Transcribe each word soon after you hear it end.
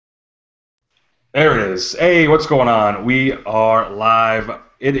There it is. Hey, what's going on? We are live.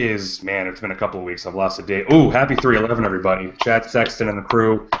 It is, man, it's been a couple of weeks. I've lost a day. Ooh, happy 311, everybody. Chad Sexton and the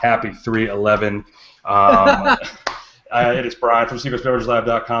crew, happy 311. Um, it is Brian from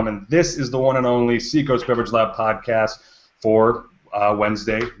SeacoastBeverageLab.com, and this is the one and only Seacoast Beverage Lab podcast for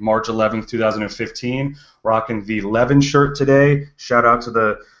Wednesday, March 11th, 2015. Rocking the Levin shirt today. Shout out to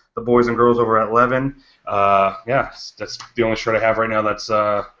the boys and girls over at Levin. Yeah, that's the only shirt I have right now that's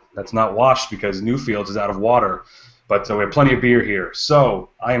not washed because Newfields is out of water. But we have plenty of beer here.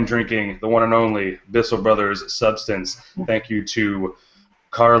 So I am drinking the one and only Bissell Brothers Substance. Thank you to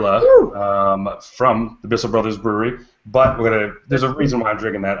Carla from the Bissell Brothers Brewery. But there's a reason why I'm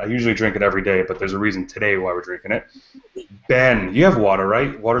drinking that. I usually drink it every day, but there's a reason today why we're drinking it. Ben, you have water,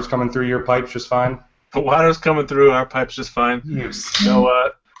 right? Water's coming through your pipes just fine? The water's coming through our pipes just fine. Yes.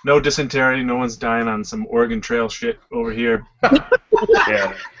 No dysentery. No one's dying on some Oregon Trail shit over here.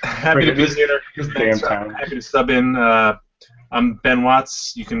 Yeah. Happy to be here. Damn time. Happy to sub in. I'm Ben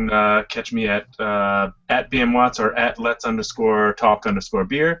Watts. You can catch me at BM Watts or at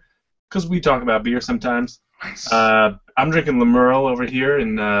Let's_talk_beer because we talk about beer sometimes. Nice. I'm drinking Lemerle over here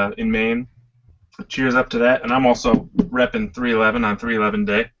in Maine. Cheers up to that. And I'm also repping 311 on 311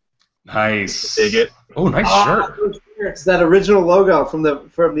 Day. Nice. Dig it. Oh, nice shirt. It's that original logo from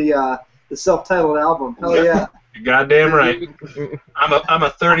the self-titled album. Hell yeah! You're goddamn right. I'm a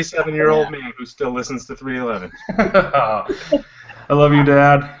 37-year-old man who still listens to 311. I love you,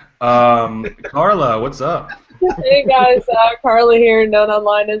 Dad. Carla, what's up? Hey guys, Carla here, known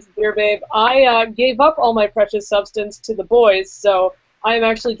online as Beer Babe. I gave up all my precious substance to the boys, so I am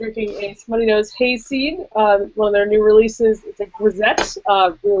actually drinking a Smutty Nose Hayseed, one of their new releases. It's a Grisette.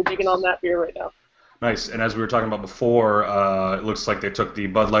 Really digging on that beer right now. Nice. And as we were talking about before, it looks like they took the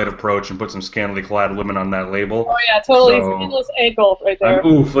Bud Light approach and put some scantily clad women on that label. Oh yeah, totally. So, Skinless ankle right there.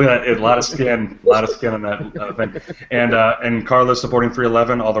 Oof, look at that. A lot of skin. A lot of skin on that thing. And Carla's supporting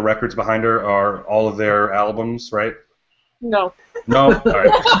 311. All the records behind her are all of their albums, right? No. No? All right.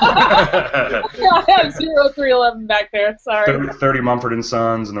 I have 0311 back there. Sorry. 30 Mumford &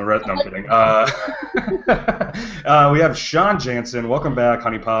 Sons and the rest. No, I'm kidding. We have Sean Jansen. Welcome back,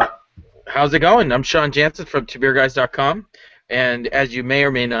 Honey Pot. How's it going? I'm Sean Jansen from TwoBeerGuys.com, and as you may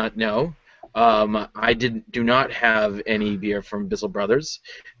or may not know, I do not have any beer from Bissell Brothers,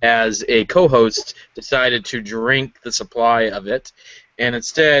 as a co-host decided to drink the supply of it, and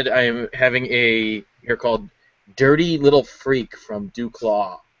instead I am having a beer called Dirty Little Freak from Duke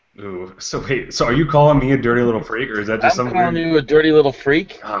Law. Ooh, so wait, so are you calling me a dirty little freak, or is that just something? I'm calling you a dirty little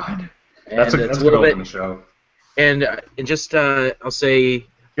freak. God, and that's a good open the show. And just I'll say.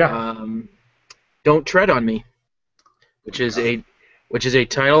 Yeah. Don't Tread on Me, which is a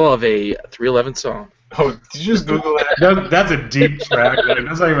title of a 311 song. Oh, did you just Google that? That's a deep track.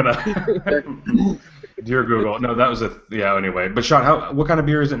 That's not even a. Dear Google. No, that was yeah. Anyway, but Sean, what kind of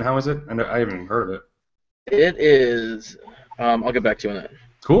beer is it and how is it? I haven't even heard of it. It is. I'll get back to you on that.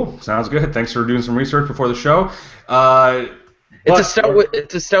 Cool. Sounds good. Thanks for doing some research before the show.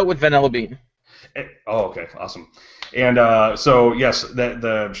 It's a stout with vanilla bean. Oh, okay, awesome. And so yes,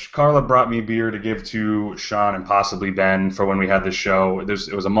 the Carla brought me beer to give to Sean and possibly Ben for when we had this show. It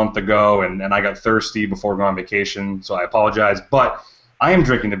was a month ago, and I got thirsty before going on vacation, so I apologize. But I am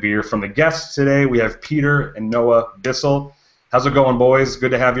drinking the beer from the guests today. We have Peter and Noah Bissell. How's it going, boys?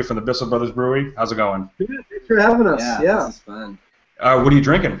 Good to have you from the Bissell Brothers Brewery. How's it going? Thanks for having us. Yeah. This is fun. What are you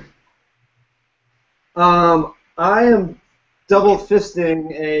drinking? I am double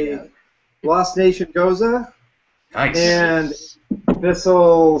fisting a Lost Nation Goza. Nice. And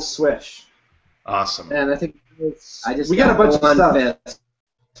Bissell Swish. Awesome. And I think we got a bunch of stuff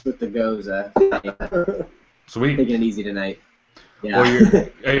with the Goza. Sweet. Taking it easy tonight. Yeah. Well,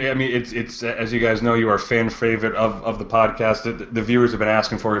 I mean, it's as you guys know, you are a fan favorite of the podcast. The viewers have been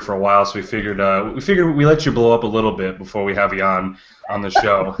asking for you for a while, so we figured we let you blow up a little bit before we have you on the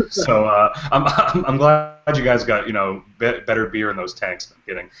show. So I'm glad you guys got better beer in those tanks. I'm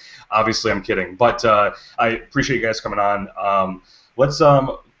kidding. Obviously, I'm kidding, but I appreciate you guys coming on. Let's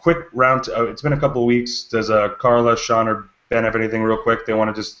quick round. It's been a couple of weeks. Does Carla, Sean, or Ben have anything real quick they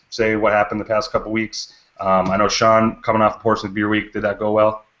want to just say what happened the past couple of weeks? I know Sean coming off Portsmouth Beer Week. Did that go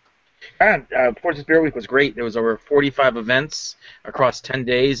well? Portsmouth Beer Week was great. There was over 45 events across 10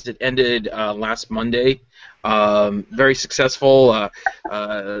 days. It ended last Monday. Very successful.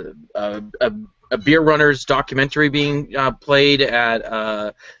 A beer runners documentary being played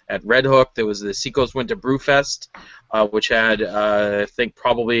at Red Hook. There was the Seacoast Winter Brew Fest, which had I think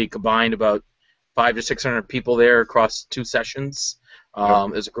probably combined about 500 to 600 people there across 2 sessions.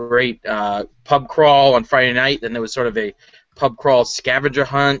 It was a great pub crawl on Friday night. Then there was sort of a pub crawl scavenger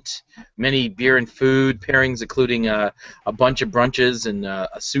hunt, many beer and food pairings, including a bunch of brunches and a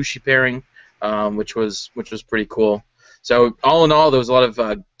sushi pairing, which was pretty cool. So all in all, there was a lot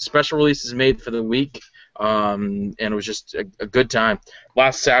of special releases made for the week, and it was just a good time.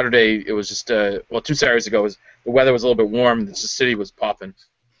 Last Saturday, it was just 2 Saturdays ago, the weather was a little bit warm. The city was popping.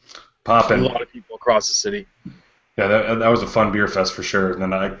 A lot of people across the city. Yeah, that was a fun beer fest for sure. And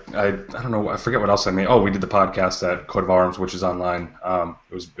then I don't know, I forget what else I made. Oh, we did the podcast at Coat of Arms, which is online.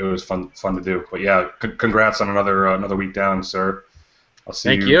 It was fun to do. But yeah, congrats on another week down, sir. I'll see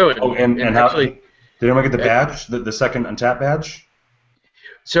Thank you. Oh, and how actually, did anyone get the badge, the second Untapped badge?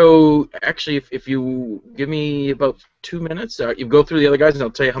 So actually, if you give me about 2 minutes, you go through the other guys, and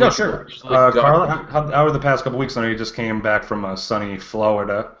I'll tell you how much. Sure. Carla, how were the past couple weeks? I know you just came back from sunny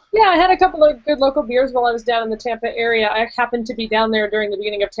Florida. Yeah, I had a couple of good local beers while I was down in the Tampa area. I happened to be down there during the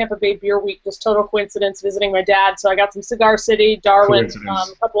beginning of Tampa Bay Beer Week, just total coincidence, visiting my dad. So I got some Cigar City, Darwin, a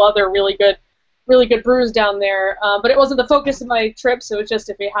couple other really good brews down there. But it wasn't the focus of my trip, so it was just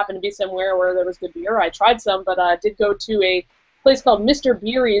if it happened to be somewhere where there was good beer, I tried some. But I did go to a place called Mr.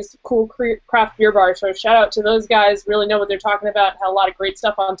 Beery's cool craft beer bar. So shout out to those guys. Really know what they're talking about. Had a lot of great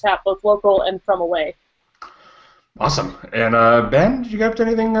stuff on tap, both local and from away. Awesome. And Ben, did you get up to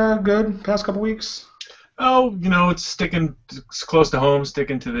anything good past couple weeks? Oh, it's close to home,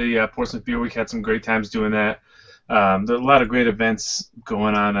 sticking to the Portsmouth Beer Week. Had some great times doing that. There are a lot of great events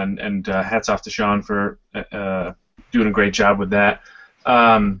going on, and hats off to Sean for doing a great job with that.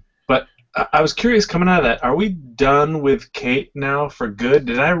 But I was curious, coming out of that, are we done with Kate now for good?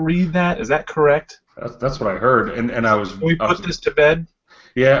 Did I read that? Is that correct? That's what I heard, and I was. Can we put this to bed?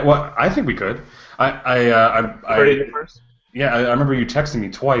 Yeah, well, I think we could. I heard it first. Yeah, I remember you texting me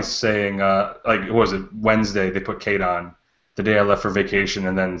twice saying, like, what was it, Wednesday they put Kate on, the day I left for vacation,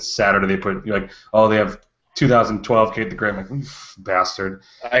 and then Saturday they put, they have 2012 Kate the Great. I'm like, bastard.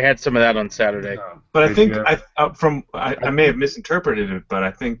 I had some of that on Saturday. But I think, I may have misinterpreted it, but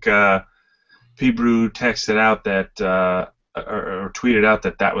I think P. Brew texted out that, or tweeted out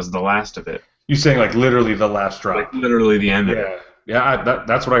that was the last of it. You saying, like, literally the last drop? Like, literally the end of it. Yeah,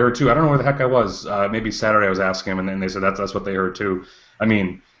 that's what I heard too. I don't know where the heck I was. Maybe Saturday I was asking them, and then they said that's what they heard too. I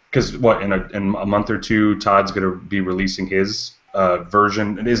mean, because in a month or two, Todd's going to be releasing his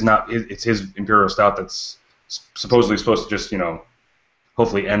version. It's his Imperial Stout that's supposedly supposed to just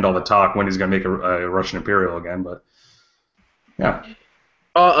hopefully end all the talk when he's going to make a Russian Imperial again. But yeah.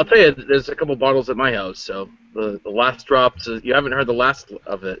 I'll tell you, there's a couple bottles at my house, so the last drops. You haven't heard the last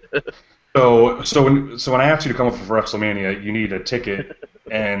of it. So when I asked you to come over for WrestleMania, you need a ticket,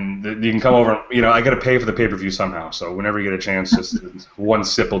 and you can come over. I got to pay for the pay-per-view somehow. So whenever you get a chance, just one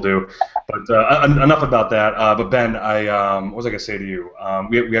sip will do. But enough about that. But Ben, what was I gonna say to you?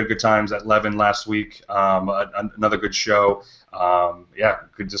 We had good times at Levin last week. Another good show.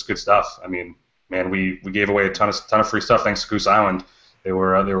 Just good stuff. I mean, man, we gave away a ton of free stuff thanks to Goose Island. They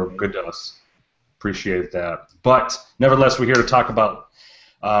were good to us. Appreciate that. But nevertheless, we're here to talk about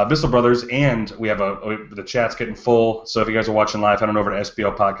Bissell Brothers, and we have the chat's getting full. So if you guys are watching live, head on over to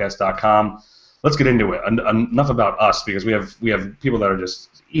sblpodcast.com. Let's get into it. Enough about us, because we have people that are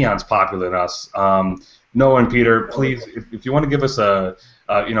just eons popular than us. Noah and Peter, please, if you want to give us a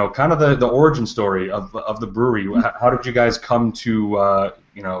kind of the origin story of the brewery. How did you guys come to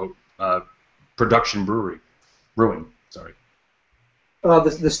production brewing? Sorry.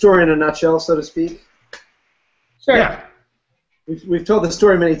 The story in a nutshell, so to speak. Sure. Yeah. We've told the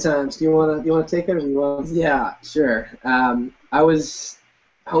story many times. Do you want to take it, or do you want? Yeah, sure. I was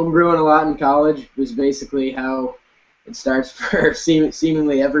homebrewing a lot in college. Was basically how it starts for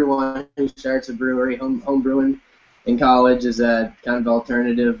seemingly everyone who starts a brewery. Homebrewing in college is a kind of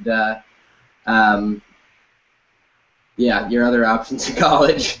alternative to, your other options in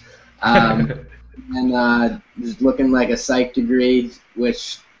college. And just looking like a psych degree,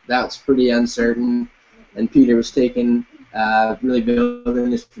 which that's pretty uncertain. And Peter was really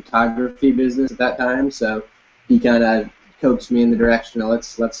building his photography business at that time, so he kind of coaxed me in the direction of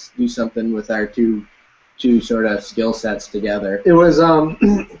let's do something with our two sort of skill sets together. It was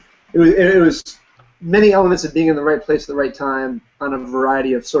it was many elements of being in the right place at the right time on a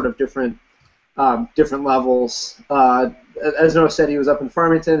variety of sort of different levels. As Noah said, he was up in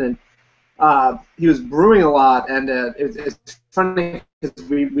Farmington, and he was brewing a lot, and it's funny because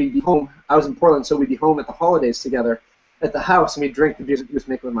we'd be home. I was in Portland, so we'd be home at the holidays together at the house, and we'd drink the beers he was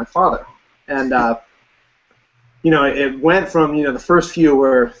making with my father. And it went from the first few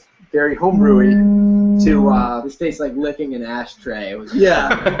were very homebrewy to this tastes like licking an ashtray. It was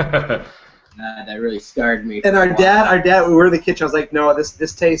yeah. That really scarred me. And our dad, we were in the kitchen. I was like, no,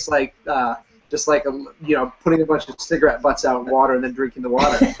 this tastes like just like putting a bunch of cigarette butts out in water and then drinking the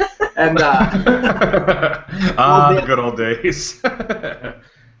water. And the good old days. The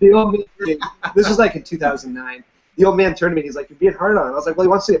old man, this was like in 2009. The old man turned to me and he's like, "You're being hard on him." I was like, "Well, he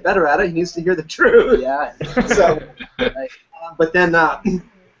wants to get better at it. He needs to hear the truth." Yeah. So, but then, a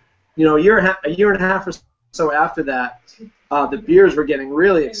year and a half or so after that, the beers were getting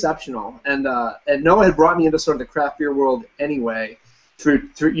really exceptional, and Noah had brought me into sort of the craft beer world anyway, through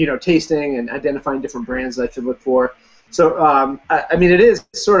tasting and identifying different brands that I should look for. So, I mean, it is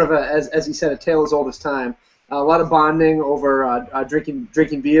sort of as he said, a tale as old as time. A lot of bonding over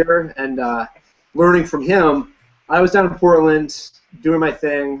drinking beer and learning from him. I was down in Portland doing my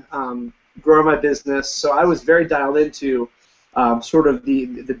thing, growing my business, so I was very dialed into sort of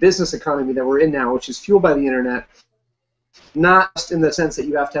the business economy that we're in now, which is fueled by the internet. Not just in the sense that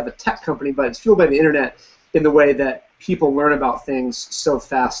you have to have a tech company, but it's fueled by the internet in the way that people learn about things so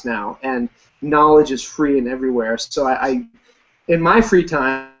fast now, and knowledge is free and everywhere. So I in my free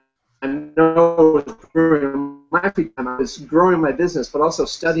time, I was growing my business, but also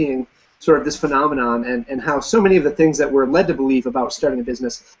studying sort of this phenomenon and how so many of the things that we're led to believe about starting a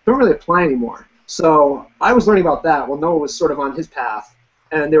business don't really apply anymore. So I was learning about that while Noah was sort of on his path,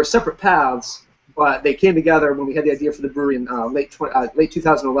 and they were separate paths, but they came together when we had the idea for the brewery in late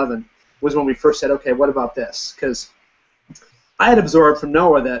 2011 was when we first said, okay, what about this? Because I had absorbed from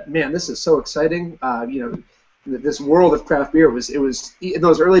Noah that, man, this is so exciting. This world of craft beer was in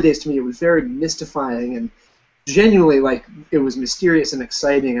those early days to me, it was very mystifying and genuinely like it was mysterious and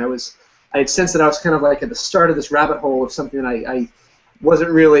exciting. I had sensed that I was kind of like at the start of this rabbit hole of something that I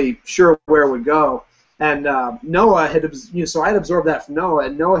wasn't really sure where it would go. And Noah had, so I had absorbed that from Noah,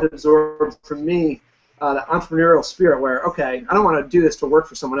 and Noah had absorbed from me the entrepreneurial spirit where, okay, I don't want to do this to work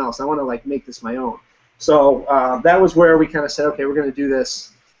for someone else. I want to like make this my own. So that was where we kind of said, okay, we're going to do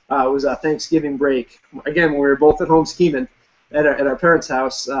this. It was a Thanksgiving break. Again, we were both at home scheming at our parents'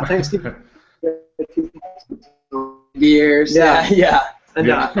 house. Thanksgiving. Beers. Yeah. And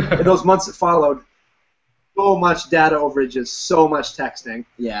in those months that followed, so much data overages, so much texting.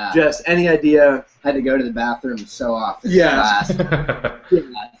 Yeah. Just any idea. Had to go to the bathroom so often. Yeah.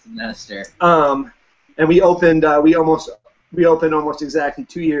 Last semester. And we opened almost exactly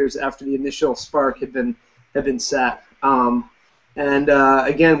 2 years after the initial spark had been set. Again,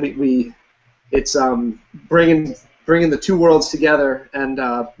 it's bringing the two worlds together and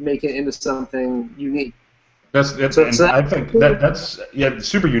making it into something unique. I think that's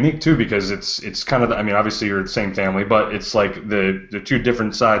super unique too, because it's kind of, I mean, obviously you're the same family, but it's like the two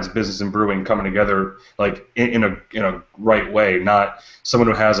different sides, business and brewing, coming together like in a right way. Not someone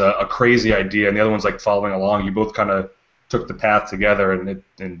who has a crazy idea and the other one's like following along. You both kind of took the path together, and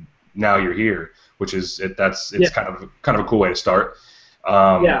now you're here, which is kind of a cool way to start.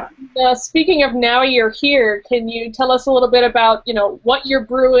 Speaking of now you're here, can you tell us a little bit about what you're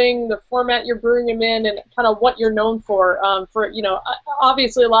brewing, the format you're brewing them in, and kind of what you're known for?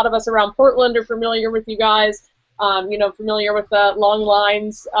 Obviously a lot of us around Portland are familiar with you guys, familiar with the long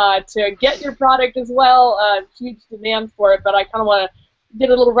lines to get your product as well. Huge demand for it, but I kind of want to get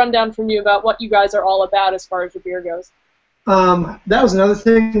a little rundown from you about what you guys are all about as far as your beer goes. That was another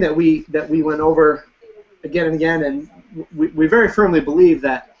thing that we went over again and again, and we very firmly believe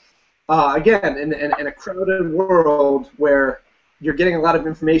that, again, in a crowded world where you're getting a lot of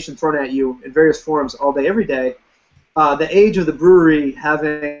information thrown at you in various forms all day, every day, the age of the brewery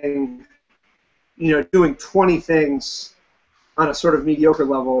having, doing 20 things on a sort of mediocre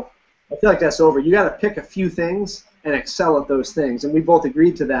level, I feel like that's over. You got to pick a few things and excel at those things, and we both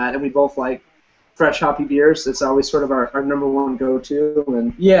agreed to that, and we both like fresh hoppy beers. It's always sort of our number one go-to.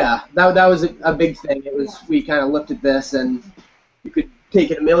 And yeah, that was a big thing. It was, we kind of looked at this, and you could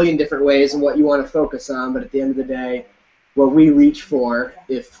take it a million different ways and what you want to focus on, but at the end of the day, what we reach for,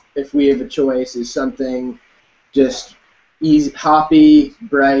 if we have a choice, is something just easy, hoppy,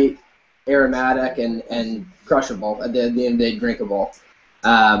 bright, aromatic, and crushable. At the end of the day, drinkable.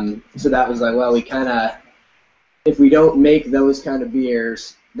 So that was like, well, we kind of, if we don't make those kind of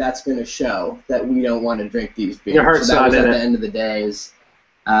beers, that's going to show that we don't want to drink these beers. Your heart's so that not was in at it. the end of the day is,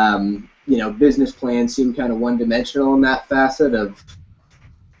 business plans seem kind of one-dimensional in that facet of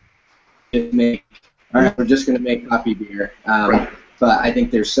all right, we're just going to make hoppy beer. But I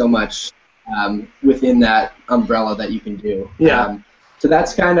think there's so much within that umbrella that you can do. Yeah. So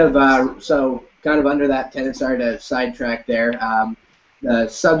that's kind of under that tenet. Sorry to sidetrack there. The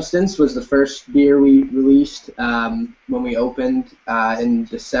Substance was the first beer we released when we opened in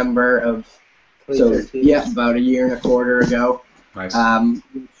December of, about a year and a quarter ago. Nice.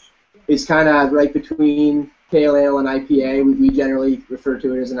 It's kind of right between pale ale and IPA. We generally refer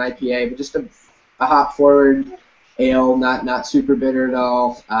to it as an IPA, but just a hop-forward ale, not super bitter at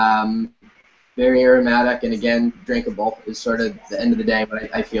all. Very aromatic, and again, drinkable is sort of the end of the day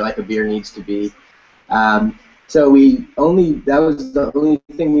what I feel like a beer needs to be. So that was the only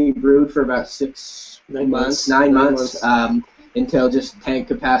thing we brewed for about 9 months. Until just tank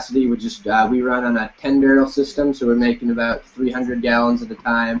capacity would just we run on a 10-barrel system, so we're making about 300 gallons at a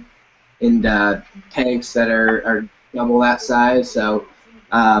time in tanks that are double that size. So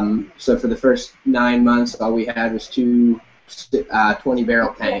for the first 9 months, all we had was two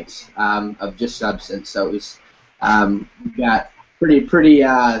 20-barrel tanks of just substance. So it was we got pretty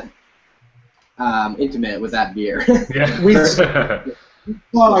intimate with that beer. Yeah. We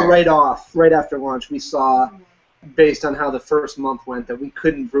saw right after lunch, we saw, based on how the first month went, that we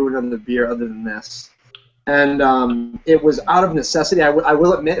couldn't brew another beer other than this. And it was out of necessity. I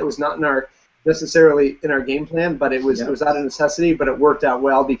will admit it was not necessarily in our game plan, but it was out of necessity, but it worked out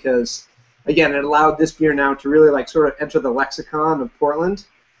well because, again, it allowed this beer now to really like sort of enter the lexicon of Portland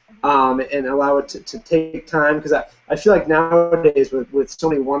and allow it to take time, because I feel like nowadays with so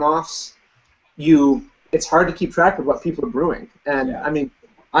many one-offs, it's hard to keep track of what people are brewing. And I mean,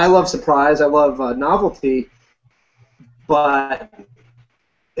 I love surprise, I love novelty, but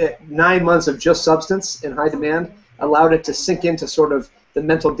 9 months of just substance in high demand allowed it to sink into sort of the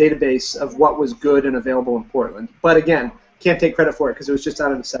mental database of what was good and available in Portland. But again, can't take credit for it because it was just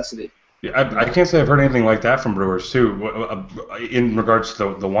out of necessity. Yeah, I can't say I've heard anything like that from brewers too. In regards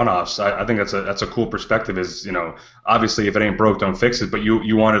to the one-offs, I think that's a cool perspective. Is, you know, obviously if it ain't broke, don't fix it. But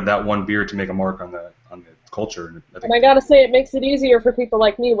you wanted that one beer to make a mark on the culture. And I gotta say, it makes it easier for people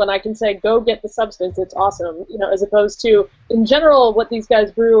like me when I can say, go get the substance, it's awesome, you know, as opposed to, in general, what these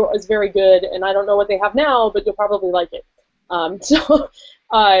guys brew is very good, and I don't know what they have now, but you'll probably like it. So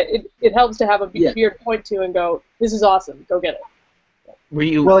it helps to have a beer to point to and go, this is awesome, go get it. Were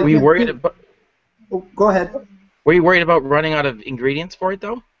you worried about? Oh, go ahead. Were you worried about running out of ingredients for it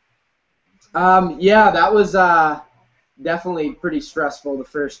though? Yeah, that was definitely pretty stressful the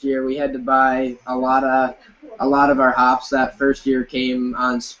first year. We had to buy a lot of our hops that first year came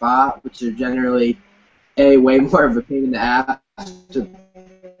on spot, which are generally way more of a pain in the ass to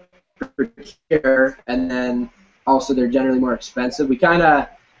procure, and then also they're generally more expensive.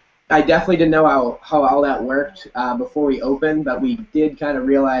 I definitely didn't know how all that worked before we opened, but we did kind of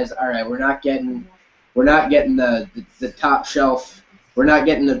realize, all right, we're not getting the top shelf. We're not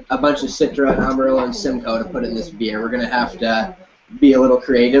getting a bunch of Citra and Amarillo and Simcoe to put in this beer. We're going to have to be a little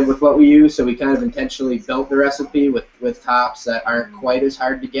creative with what we use, so we kind of intentionally built the recipe with hops that aren't quite as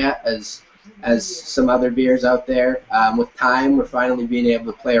hard to get as some other beers out there. With time, we're finally being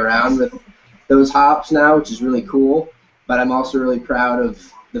able to play around with those hops now, which is really cool. But I'm also really proud of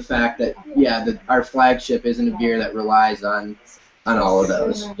the fact that, our flagship isn't a beer that relies on all of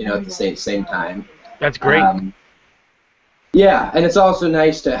those, you know, at the same time. That's great. Yeah, and it's also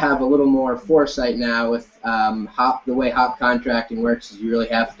nice to have a little more foresight now with the way hop contracting works. Is you really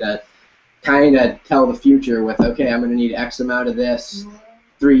have to kind of tell the future with, okay, I'm going to need X amount of this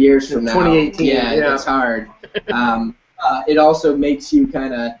 3 years from now. 2018. Yeah, it's hard. It also makes you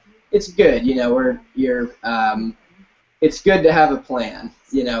kind of, it's good, you know, it's good to have a plan.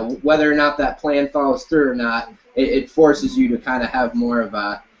 You know, whether or not that plan follows through or not, it forces you to kind of have more of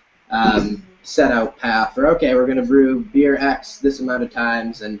a set out path for, okay, we're going to brew beer X this amount of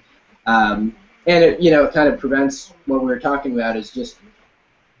times, and it, you know, it kind of prevents what we were talking about is just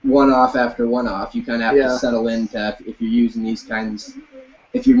one-off after one-off. You kind of have to settle into, if you're using these kinds,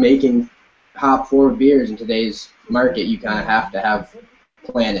 if you're making hop-forward beers in today's market, you kind of have to have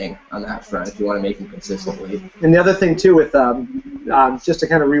planning on that front if you want to make them consistently. And the other thing too with just to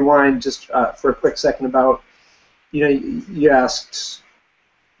kind of rewind just for a quick second about, you know, you asked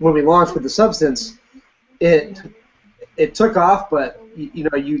when we launched with the substance, it took off, but you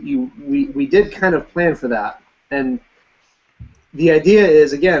know, we did kind of plan for that. And the idea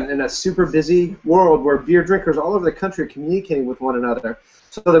is, again, in a super busy world where beer drinkers all over the country are communicating with one another,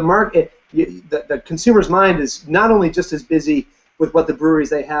 so the market, the consumer's mind is not only just as busy with what the breweries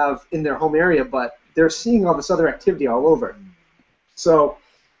they have in their home area, but they're seeing all this other activity all over. So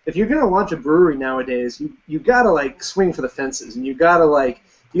if you're going to launch a brewery nowadays, you got to like swing for the fences, and you got to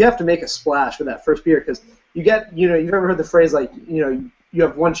you have to make a splash with that first beer, because you've ever heard the phrase, like, you know, you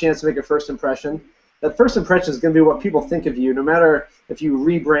have one chance to make a first impression. That first impression is going to be what people think of you, no matter if you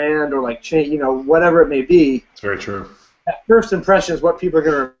rebrand or like change, you know, whatever it may be. It's very true. That first impression is what people are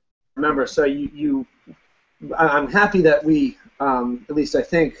going to remember. So I'm happy that we, at least I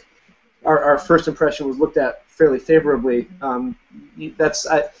think, our first impression was looked at fairly favorably.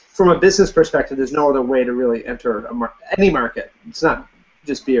 From a business perspective, there's no other way to really enter any market. It's not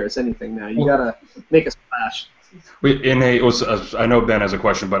just beer; it's anything now. You gotta make a splash. I know Ben has a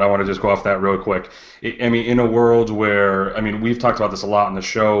question, but I want to just go off that real quick. I mean, in a world where, I mean, we've talked about this a lot in the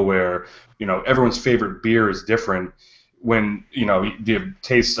show, where everyone's favorite beer is different. When the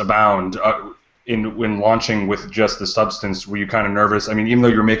tastes abound. When launching with just the substance, were you kind of nervous? I mean, even though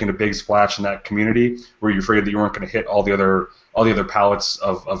you were making a big splash in that community, were you afraid that you weren't going to hit all the other palates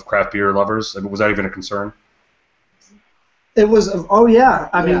of craft beer lovers? I mean, was that even a concern? It was. Oh yeah.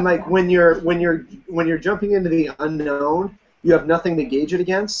 I mean, like when you're jumping into the unknown, you have nothing to gauge it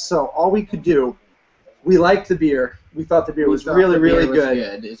against. So all we could do, we liked the beer. We thought the beer was really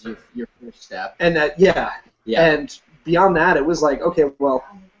good. Is your first step. And and beyond that, it was like, okay, well,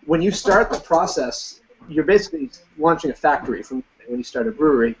 when you start the process, you're basically launching a factory from when you start a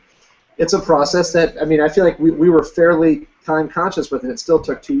brewery. It's a process that, I mean, I feel like we were fairly time conscious with it. It still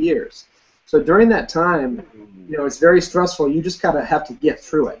took 2 years. So during that time, it's very stressful. You just kind of have to get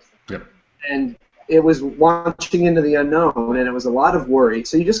through it. Yep. And it was launching into the unknown, and it was a lot of worry.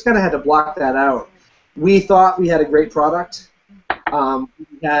 So you just kind of had to block that out. We thought we had a great product. We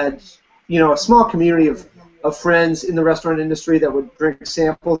had, a small community of friends in the restaurant industry that would drink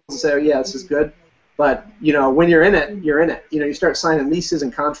samples and say, oh, yeah, this is good. But, when you're in it, you're in it. You start signing leases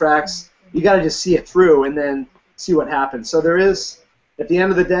and contracts. You got to just see it through and then see what happens. So there is, at the end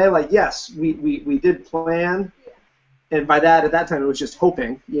of the day, like, yes, we did plan. And by that, at that time, it was just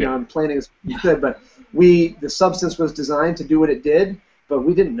hoping, and planning is good. But the substance was designed to do what it did, but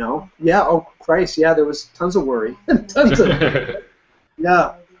we didn't know. Yeah, oh, Christ, yeah, there was tons of worry.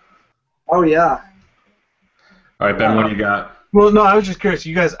 Yeah. Oh, yeah. All right, Ben, what do you got? Well, no, I was just curious.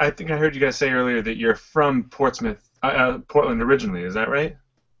 You guys, I think I heard you guys say earlier that you're from Portsmouth, Portland originally. Is that right?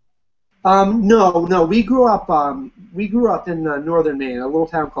 No. We grew up in northern Maine, a little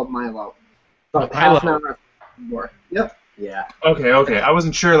town called Milo. About half an hour more. Yep. Yeah. Okay. I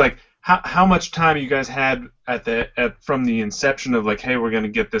wasn't sure, like, how much time you guys had from the inception of, like, hey, we're going to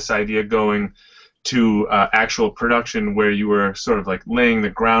get this idea going, to actual production, where you were sort of like laying the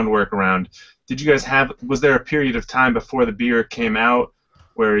groundwork around. Did you guys was there a period of time before the beer came out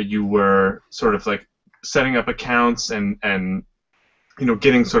where you were sort of like setting up accounts and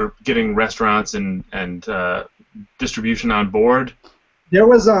getting restaurants and distribution on board? There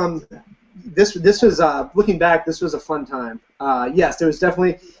was this was looking back, this was a fun time. Yes, there was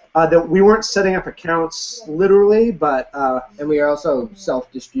definitely that we weren't setting up accounts literally, but and we also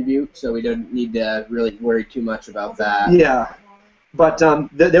self-distribute, so we don't need to really worry too much about that. Yeah. But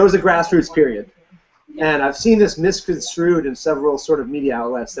there was a grassroots period, and I've seen this misconstrued in several sort of media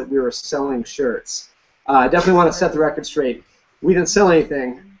outlets that we were selling shirts. I definitely want to set the record straight. We didn't sell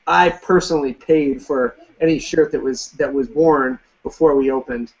anything. I personally paid for any shirt that was worn before we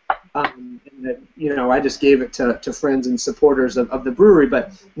opened. And that, I just gave it to friends and supporters of the brewery.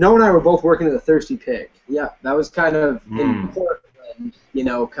 But Noah and I were both working at the Thirsty Pig. Yeah, that was kind of in Portland,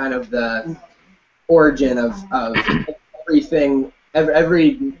 kind of the origin of everything.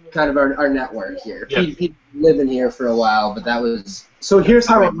 Every kind of our network here. Yeah. People living here for a while, but that was... So here's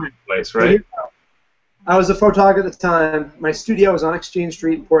how it went. Place, right? I was a photographer at the time. My studio was on Exchange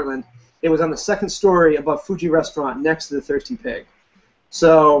Street in Portland. It was on the second story above Fuji Restaurant next to the Thirsty Pig.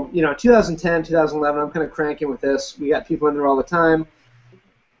 So, 2010, 2011, I'm kind of cranking with this. We got people in there all the time.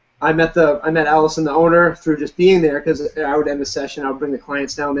 I met Allison, the owner, through just being there, because I would end the session, I would bring the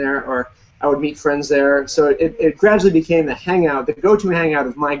clients down there, or I would meet friends there. So it gradually became the go-to hangout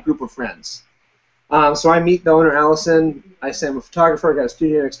of my group of friends. So I meet the owner, Allison. I say, I'm a photographer. I got a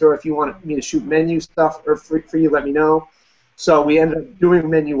studio next door. If you want me to shoot menu stuff or for you, let me know. So we ended up doing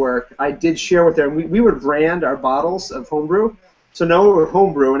menu work. I did share with her. We would brand our bottles of homebrew. So Noah would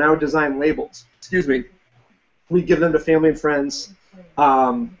homebrew, and I would design labels. Excuse me. We'd give them to family and friends.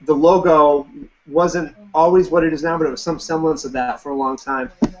 The logo wasn't always what it is now, but it was some semblance of that for a long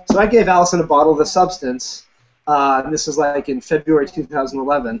time. So I gave Allison a bottle of the substance, and this was like in February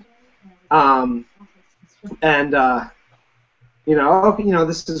 2011.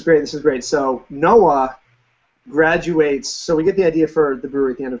 This is great. So Noah graduates. So we get the idea for the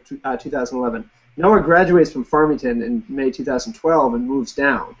brewery at the end of 2011. Noah graduates from Farmington in May 2012 and moves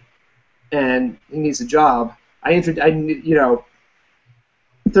down, and he needs a job.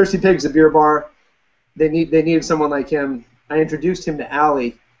 Thirsty Pig's a beer bar. They needed someone like him. I introduced him to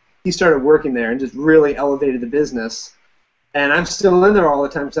Allie. He started working there and just really elevated the business. And I'm still in there all the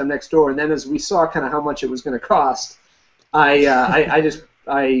time because I'm next door. And then as we saw kind of how much it was going to cost, I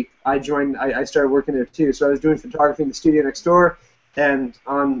joined. I started working there too. So I was doing photography in the studio next door and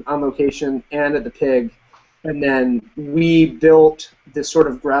on location and at the Pig. And then we built this sort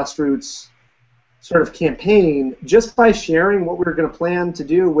of grassroots sort of campaign just by sharing what we were going to plan to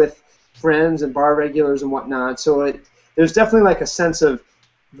do with friends and bar regulars and whatnot. So there's definitely like a sense of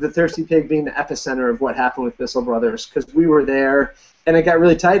the Thirsty Pig being the epicenter of what happened with Bissell Brothers, because we were there, and it got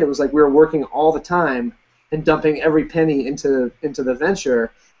really tight. It was like we were working all the time and dumping every penny into the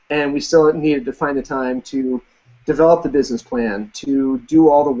venture, and we still needed to find the time to develop the business plan, to do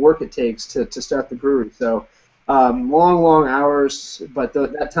all the work it takes to start the brewery. So long hours, but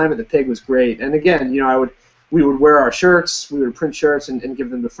that time at the Pig was great. And again, we would wear our shirts, we would print shirts and give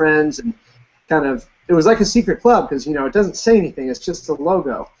them to friends, and kind of, it was like a secret club because it doesn't say anything, it's just a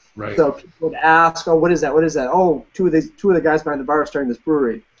logo. Right. So people would ask, oh, what is that? What is that? Oh, two of the guys behind the bar are starting this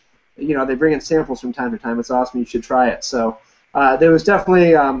brewery. They bring in samples from time to time. It's awesome. You should try it. So there was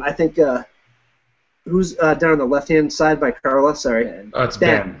definitely, I think, who's down on the left-hand side by Carla? Sorry. It's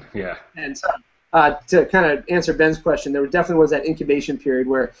Ben. Yeah. And so, to kind of answer Ben's question, there definitely was that incubation period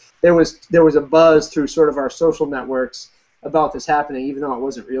where there was a buzz through sort of our social networks about this happening, even though it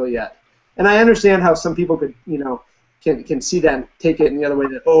wasn't real yet. And I understand how some people could, can see that and take it in the other way,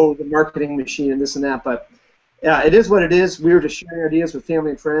 that, oh, the marketing machine and this and that. But yeah, it is what it is. We were just sharing ideas with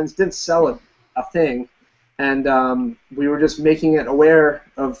family and friends, didn't sell a thing. And we were just making it aware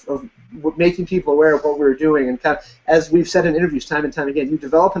of making people aware of what we were doing. And kind of, as we've said in interviews time and time again, you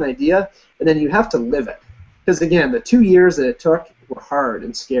develop an idea, and then you have to live it. Because, again, the 2 years that it took were hard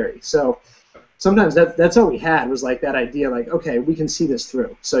and scary. So sometimes that's all we had was, like, that idea, like, okay, we can see this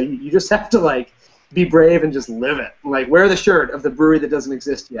through. So you just have to, like, be brave and just live it. Like, wear the shirt of the brewery that doesn't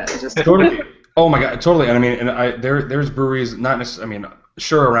exist yet. Just totally. Oh, my God, totally. And, I mean, there's breweries, not necessarily, I mean,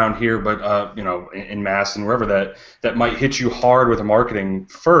 sure around here, but in Mass and wherever that might hit you hard with the marketing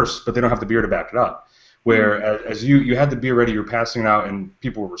first, but they don't have the beer to back it up. Where as you had the beer ready, you were passing it out and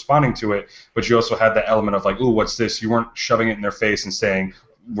people were responding to it, but you also had that element of like, ooh, what's this? You weren't shoving it in their face and saying,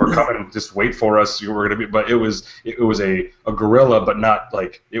 we're coming, just wait for us. We're gonna be, but it was a guerrilla, but not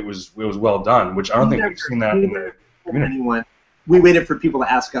like it was well done, which I don't think we've seen that in the community. Anyone. We waited for people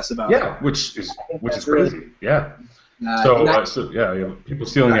to ask us about it. Yeah, which is crazy. Yeah. So people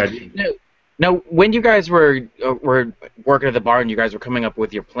stealing the idea. Now, when you guys were working at the bar and you guys were coming up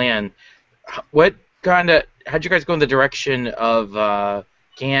with your plan, how'd you guys go in the direction of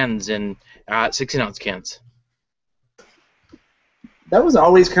cans and 16-ounce cans? That was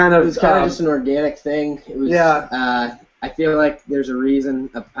always kind of... It was kind of just an organic thing. It was, yeah. I feel like there's a reason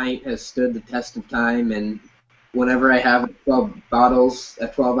a pint has stood the test of time, and whenever I have 12 bottles, a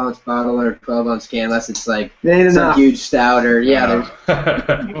 12-ounce bottle or a 12-ounce can, unless it's like some huge stout or, it's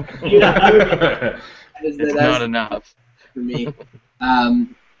not enough for me.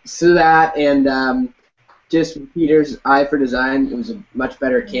 So that, and just Peter's eye for design, it was a much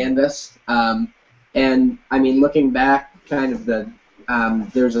better canvas. And I mean, looking back, kind of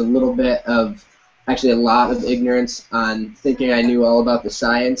there's a little bit of, actually a lot of ignorance on thinking I knew all about the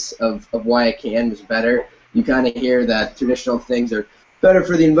science of why a can was better. You kind of hear that traditional things are better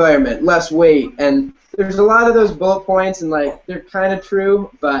for the environment, less weight, and there's a lot of those bullet points, and like they're kind of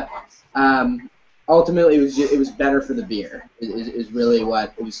true, but ultimately it was better for the beer. Is really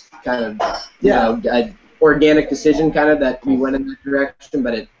what it was, kind of an organic decision, kind of, that we went in that direction,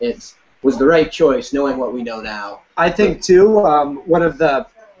 but it was the right choice, knowing what we know now. I think too, one of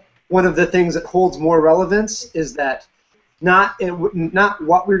the things that holds more relevance is that not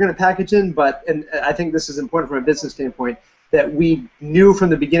what we're going to package in, but, and I think this is important from a business standpoint, that we knew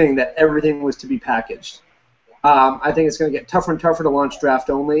from the beginning that everything was to be packaged. I think it's going to get tougher and tougher to launch draft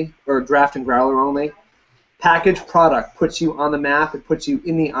only, or draft and growler only. Packaged product puts you on the map, it puts you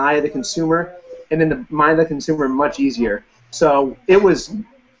in the eye of the consumer, and in the mind of the consumer much easier. So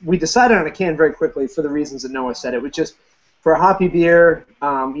we decided on a can very quickly for the reasons that Noah said. It was just, for a hoppy beer,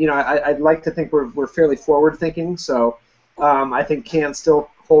 I'd like to think we're fairly forward-thinking, so I think cans still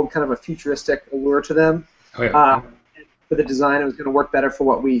hold kind of a futuristic allure to them. Oh, yeah. For the design, it was going to work better for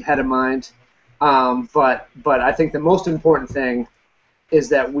what we had in mind. But I think the most important thing is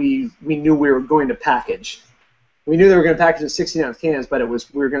that we knew we were going to package. We knew they were going to package in 16-ounce cans, but we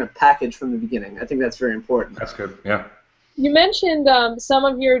were going to package from the beginning. I think that's very important. That's good, yeah. You mentioned some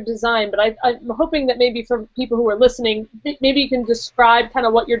of your design, but I'm hoping that maybe for people who are listening, maybe you can describe kind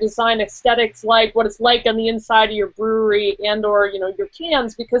of what your design aesthetic's like, what it's like on the inside of your brewery and/or your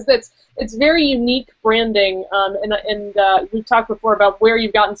cans, because it's very unique branding. And we've talked before about where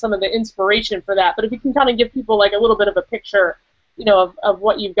you've gotten some of the inspiration for that. But if you can kind of give people like a little bit of a picture, of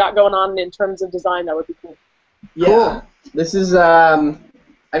what you've got going on in terms of design, that would be cool. Yeah, cool. This is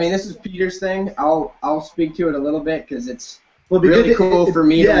this is Peter's thing. I'll speak to it a little bit because it's Well, it'd be really good cool for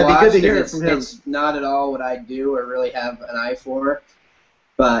me to it'd be watch. good to hear and it from him. It's not at all what I do or really have an eye for.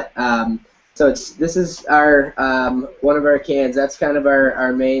 But so this is our one of our cans. That's kind of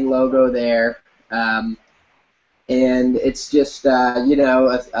our main logo there, and it's just you know,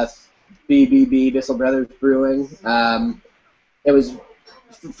 a BBB, Bissell Brothers Brewing. It was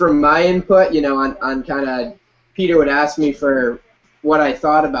from my input, you know, on kind of Peter would ask me for what I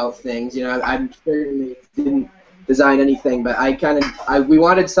thought about things. You know, I certainly didn't design anything, but we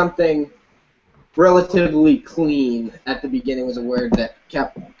wanted something relatively clean. At the beginning was a word that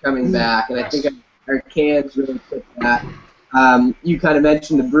kept coming back, and I think our cans really fit that. You kind of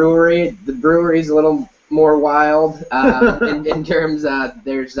mentioned the brewery. The brewery's a little more wild in terms of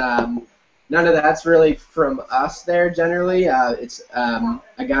there's none of that's really from us there generally. It's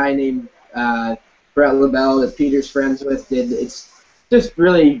a guy named Brett LaBelle that Peter's friends with did. It's just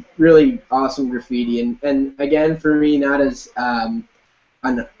really, really awesome graffiti. And again, for me, not as an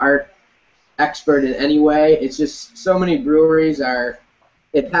art expert in any way, it's just so many breweries are,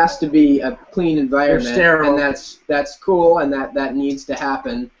 it has to be a clean environment, and that's cool, and that needs to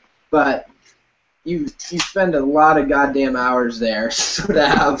happen. But you spend a lot of goddamn hours there sort of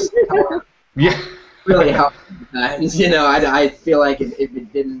have really help sometimes. You know, I feel like if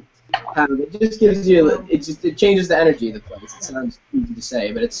it didn't have, it just gives you, it changes the energy of the place. It sounds easy to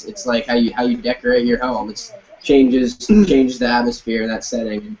say, but it's like how you decorate your home. It changes the atmosphere in that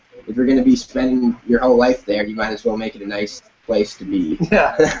setting. And if you're going to be spending your whole life there, you might as well make it a nice place to be.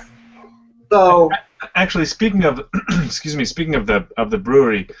 Yeah. So actually, speaking of speaking of the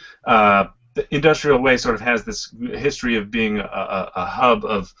brewery, the Industrial Way sort of has this history of being a hub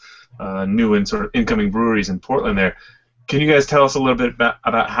of new and sort of incoming breweries in Portland there. Can you guys tell us a little bit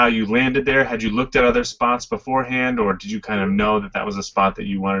about how you landed there? Had you looked at other spots beforehand, or did you kind of know that was a spot that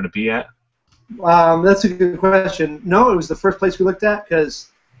you wanted to be at? That's a good question. No, it was the first place we looked at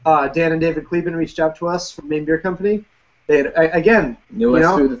because Dan and David Kleben reached out to us from Maine Beer Company. They had, again, knew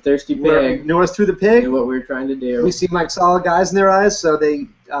us through the Thirsty Pig. Knew us through the pig. Knew what we were trying to do. We seemed like solid guys in their eyes, so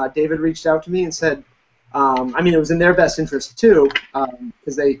David reached out to me and said, I mean, it was in their best interest too,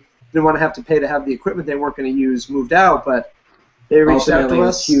 because they didn't want to have to pay to have the equipment they weren't going to use moved out, but they reached out to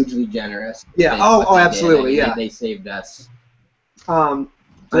us. Hugely generous. Yeah. Absolutely. Yeah. They saved us.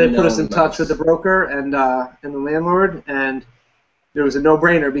 They put us in touch with the broker and the landlord, and it was a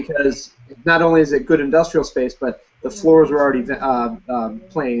no-brainer because not only is it good industrial space, but the floors were already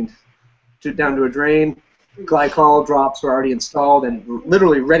planed down to a drain. Glycol drops were already installed and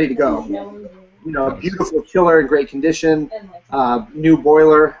literally ready to go. You know, a beautiful chiller in great condition, new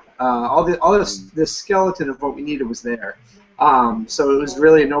boiler, all this skeleton of what we needed was there. So it was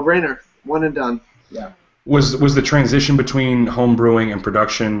really a no-brainer, one and done. Yeah. Was the transition between home brewing and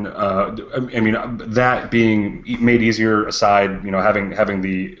production? I mean, that being made easier aside, you know, having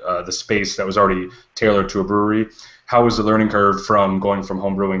the space that was already tailored to a brewery. How was the learning curve from going from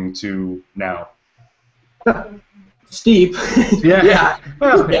home brewing to now? Steep. Yeah. Yeah.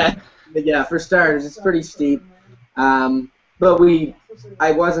 Well, yeah. For starters, it's pretty steep. But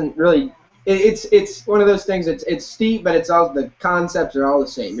I wasn't really. It's one of those things. It's steep, but it's all, the concepts are all the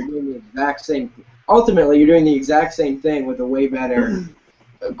same. You're doing the exact same. Ultimately, you're doing the exact same thing with a way better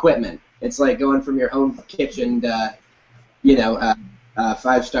equipment. It's like going from your home kitchen to, you know, a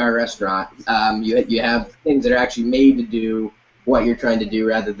five-star restaurant. You have things that are actually made to do what you're trying to do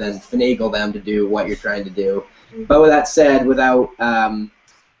rather than finagle them to do what you're trying to do. But with that said, without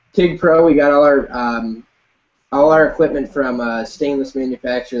TIG Pro, we got all our equipment from a stainless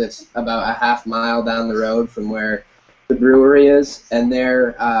manufacturer that's about a half-mile down the road from where the brewery is, and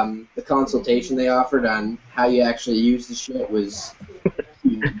the consultation they offered on how you actually use the shit was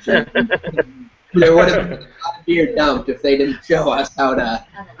huge. There would have been a lot of beer dumped if they didn't show us how to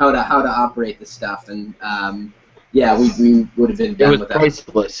operate the stuff, and yeah, we would have been done with that. It was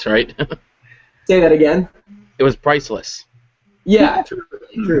priceless, right? Say that again. It was priceless. Yeah,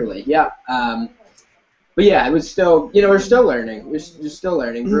 truly, yeah. But yeah, it was still, you know, we're still learning. We're still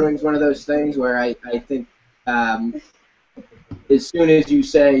learning. Brewing's one of those things where I think as soon as you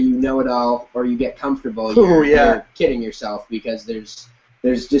say you know it all or you get comfortable, you're kidding yourself, because there's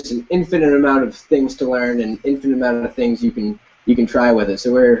just an infinite amount of things to learn and infinite amount of things you can try with it.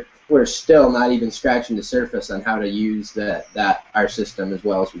 So we're still not even scratching the surface on how to use our system as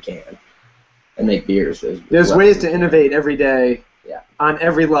well as we can and make beers. There's ways to innovate every day. Yeah. On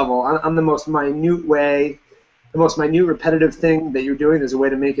every level, on the most minute way, the most minute repetitive thing that you're doing, there's a way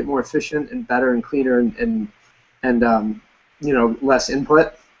to make it more efficient and better and cleaner and you know, less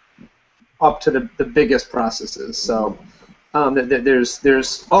input, up to the biggest processes. So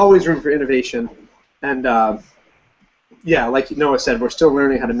there's always room for innovation, and yeah, like Noah said, we're still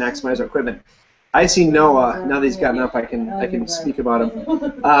learning how to maximize our equipment. I see Noah, now that he's gotten up, I can speak about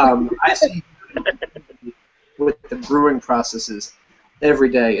him. I see with the brewing processes every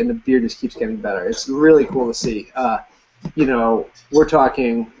day, and the beer just keeps getting better. It's really cool to see. You know, we're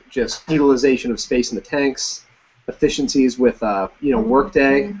talking just utilization of space in the tanks, efficiencies with you know,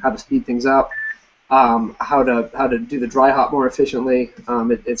 workday, how to speed things up, how to do the dry hop more efficiently.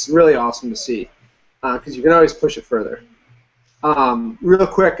 It's really awesome to see because you can always push it further. Real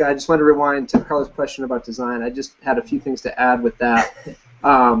quick, I just wanted to rewind to Carla's question about design. I just had a few things to add with that.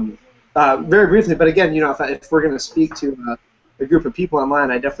 Very briefly, but again, you know, if we're going to speak to a group of people online,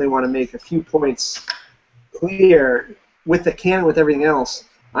 I definitely want to make a few points clear with the can, with everything else.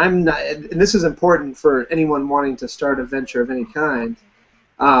 I'm not, and this is important for anyone wanting to start a venture of any kind.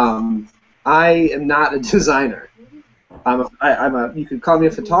 I am not a designer. You could call me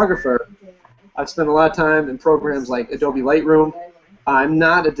a photographer. I've spent a lot of time in programs like Adobe Lightroom. I'm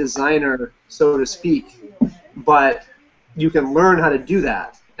not a designer, so to speak, but you can learn how to do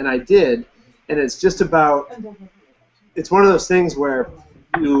that, and I did. And it's just about, it's one of those things where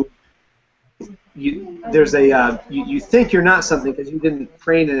you think you're not something because you didn't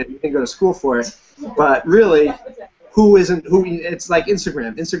train in it, you didn't go to school for it, but really, it's like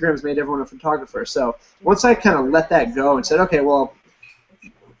Instagram. Instagram's made everyone a photographer. So once I kind of let that go and said, okay, well,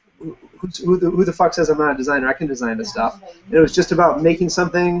 who the fuck says I'm not a designer? I can design this stuff. And it was just about making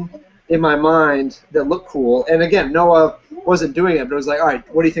something in my mind that looked cool. And again, Noah wasn't doing it, but it was like, all right,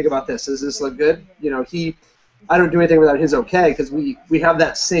 what do you think about this? Does this look good? You know, I don't do anything without his okay, because we have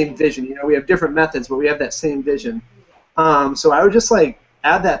that same vision. You know, we have different methods, but we have that same vision. So I would just like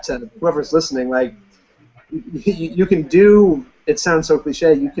add that to whoever's listening. Like, you can do. It sounds so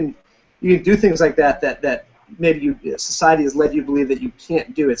cliche. You can do things like that maybe society has led you to believe that you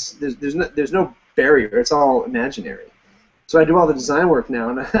can't do. There's no barrier. It's all imaginary. So I do all the design work now,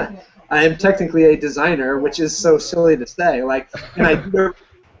 and I am technically a designer, which is so silly to say. Like, and I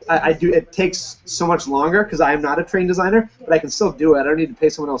do. It takes so much longer because I am not a trained designer, but I can still do it. I don't need to pay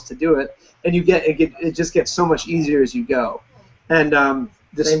someone else to do it, and it just gets so much easier as you go. And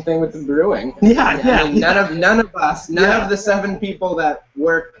the same thing with the brewing. Yeah. I mean, none of us, none of the 7 people that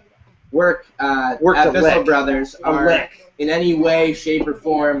work at Bissell Brothers are in any way, shape, or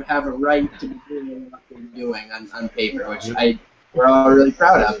form have a right to be doing what they're doing on paper, which we're all really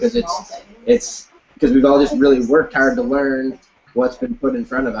proud of, because it's because we've all just really worked hard to learn what's been put in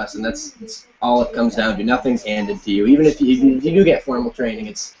front of us, and that's all it comes down to. Nothing's handed to you. Even if you do get formal training,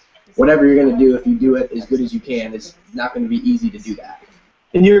 it's whatever you're going to do. If you do it as good as you can, it's not going to be easy to do that.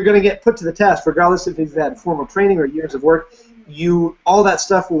 And you're going to get put to the test, regardless if you've had formal training or years of work. All that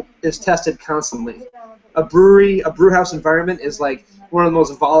stuff is tested constantly. A brew house environment is like one of the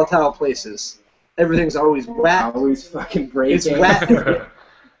most volatile places. Everything's always wet. Always fucking breaking. It's wet.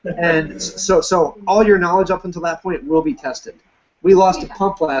 And so all your knowledge up until that point will be tested. We lost a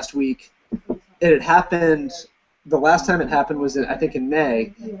pump last week. It had happened, the last time it happened was I think in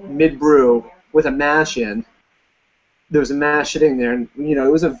May, mid-brew, with a mash in. There was a mash sitting there, and you know,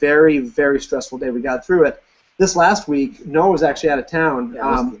 it was a very, very stressful day. We got through it. This last week, Noah was actually out of town.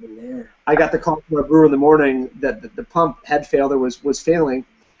 I got the call from our brewer in the morning that the pump had failed or was failing.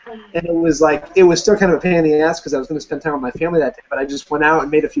 And it was still kind of a pain in the ass because I was going to spend time with my family that day, but I just went out and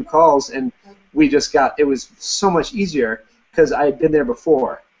made a few calls, and it was so much easier because I had been there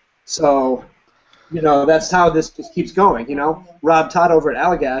before. So, you know, that's how this just keeps going, you know. Rob Todd over at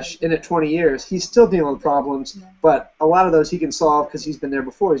Allagash, in it 20 years, he's still dealing with problems, but a lot of those he can solve because he's been there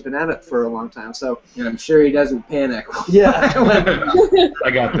before. He's been at it for a long time. So, and I'm sure he doesn't panic. Yeah. I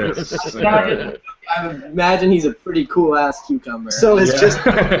got this. I imagine he's a pretty cool-ass cucumber. So it's just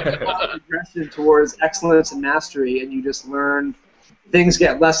a progression towards excellence and mastery, and you just learn. Things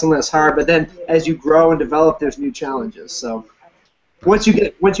get less and less hard, but then as you grow and develop, there's new challenges. So once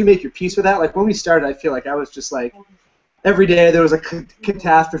you make your peace with that, like when we started, I feel like I was just like, every day there was a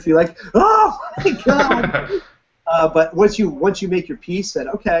catastrophe, like, oh my god. But once you make your peace, that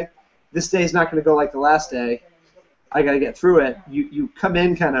okay, this day is not going to go like the last day. I got to get through it. You come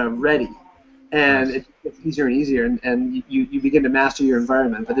in kind of ready, and it's easier and easier, and you begin to master your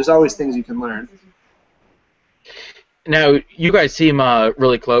environment. But there's always things you can learn. Now, you guys seem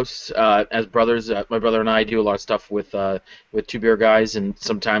really close as brothers. My brother and I do a lot of stuff with Two Beer Guys, and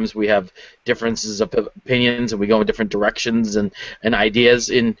sometimes we have differences of opinions, and we go in different directions and ideas.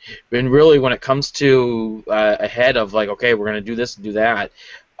 And really, when it comes to ahead of like, okay, we're going to do this and do that,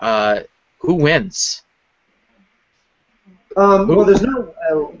 who wins? Well, there's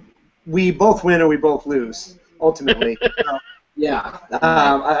no. We both win or we both lose, ultimately. Yeah.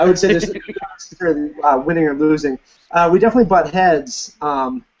 I would say there's necessarily winning or losing. We definitely butt heads,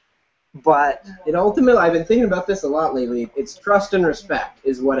 but it ultimately, I've been thinking about this a lot lately. It's trust and respect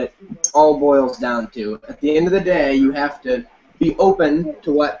is what it all boils down to. At the end of the day, you have to be open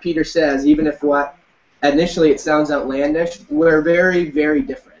to what Peter says, even if what initially it sounds outlandish. We're very, very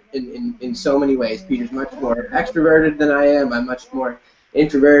different in so many ways. Peter's much more extroverted than I am. I'm much more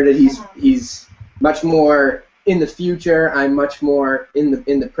introverted. He's much more in the future. I'm much more in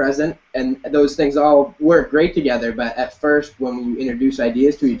the present, and those things all work great together. But at first, when you introduce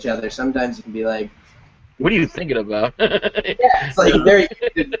ideas to each other, sometimes it can be like, What are you thinking about? yeah, it's like very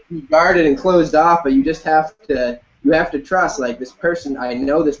guarded and closed off. But you just have to trust. Like, this person, I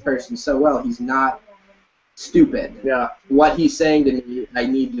know this person so well. He's not stupid. yeah. What he's saying to me, I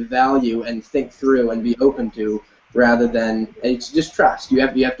need to value and think through and be open to, rather than it's just trust. You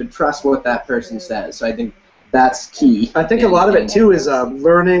have to trust what that person says. So I think that's key. I think a lot of it too is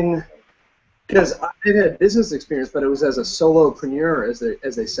learning, because I had business experience, but it was as a solopreneur,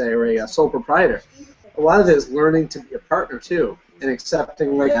 as they say, or a sole proprietor. A lot of it is learning to be a partner too, and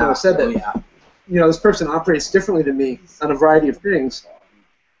accepting, like Noah said, that this person operates differently than me on a variety of things.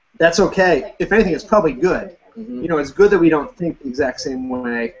 That's okay. If anything, it's probably good. Mm-hmm. It's good that we don't think the exact same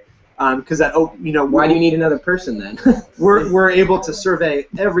way. Because why do you need another person then? we're able to survey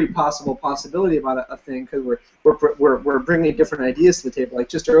every possible possibility about a thing, because we're bringing different ideas to the table. Like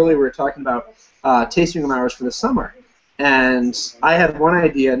just earlier, we were talking about tasting room hours for the summer, and I had one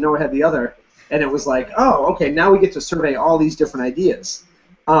idea, Noah had the other, and it was like, oh, okay, now we get to survey all these different ideas.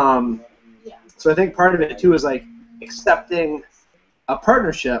 So I think part of it too is like accepting a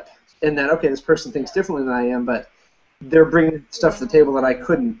partnership, and that this person thinks differently than I am, but they're bringing stuff to the table that I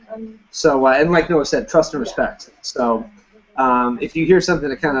couldn't. So, and like Noah said, trust and respect. So, if you hear something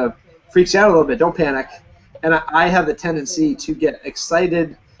that kind of freaks you out a little bit, don't panic. And I have the tendency to get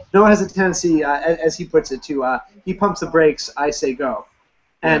excited. Noah has a tendency, as he puts it, to he pumps the brakes, I say go.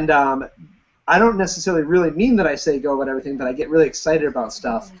 And I don't necessarily really mean that I say go about everything, but I get really excited about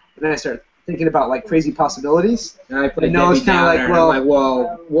stuff, and then I start thinking about like crazy possibilities. And I play Noah's kind of like,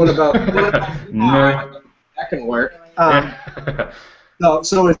 well, what about No. that can work.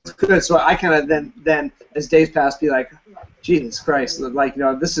 So it's good. So I kind of then as days pass, be like, Jesus Christ, like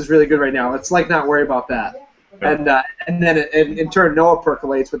this is really good right now. Let's like not worry about that. And then in turn Noah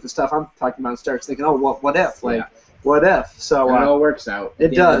percolates with the stuff I'm talking about and starts thinking, oh, what if? Like, what if? So it all works out. It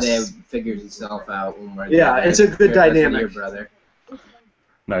does. It figures itself out when we're it's a good dynamic. Your brother.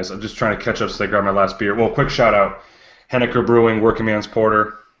 Nice. I'm just trying to catch up so I grab my last beer. Well, quick shout out, Henniker Brewing, Working Man's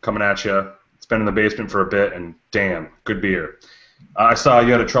Porter, coming at you. It's been in the basement for a bit, and damn, good beer. I saw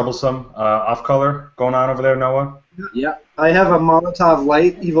you had a troublesome off-color going on over there, Noah. Yeah, I have a Molotov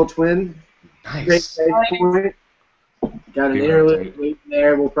Light Evil Twin. Nice. Great price point. Got an interlude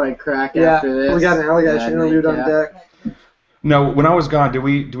there. We'll probably crack after this. We got an allegation interlude on deck. Now, when I was gone, did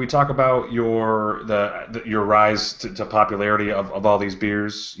we talk about your rise to popularity of all these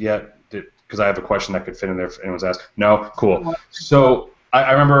beers yet? Because I have a question that could fit in there if anyone's asked. No? Cool. So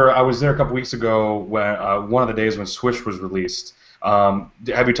I remember I was there a couple weeks ago when one of the days when Swish was released. Have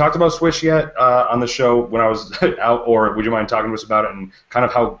you talked about Swish yet on the show when I was out, or would you mind talking to us about it and kind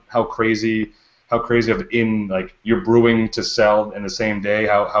of how crazy of like you're brewing to sell in the same day?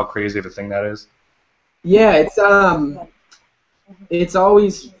 How crazy of a thing that is? Yeah, it's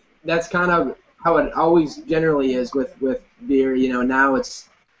always, that's kind of how it always generally is with beer. Now it's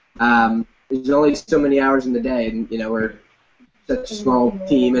there's only so many hours in the day, and we're such a small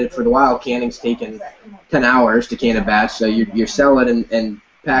team, and for the while canning's taken 10 hours to can a batch, so you're selling and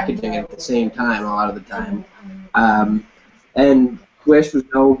packaging at the same time a lot of the time. And Swish was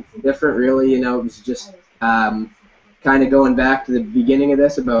no different, really. It was just kind of going back to the beginning of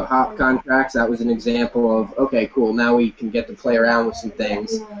this about hop contracts. That was an example of, okay, cool, now we can get to play around with some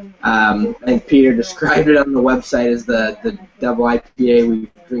things. I think Peter described it on the website as the double IPA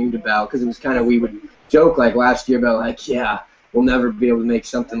we dreamed about, because it was kind of, we would joke like last year about like, yeah, we'll never be able to make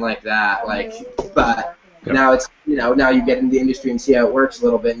something like that. But now it's, now you get into the industry and see how it works a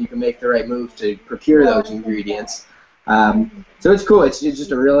little bit, and you can make the right move to procure those ingredients. So it's cool. It's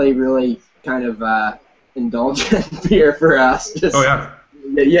just a really, really kind of indulgent beer for us.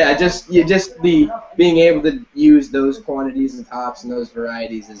 Being able to use those quantities of hops and those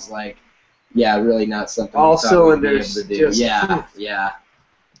varieties is like, really not something all we thought we'd be able cylinders. to do.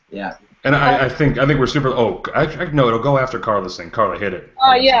 Yeah. And I think we're super. Oh, no, it'll go after Carla's thing. Carla, hit it.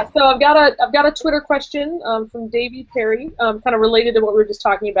 Yeah. So I've got a Twitter question from Davey Perry, kind of related to what we were just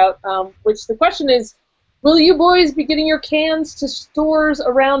talking about. Which the question is, Will you boys be getting your cans to stores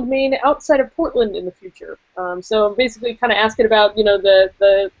around Maine outside of Portland in the future? So basically kind of asking about,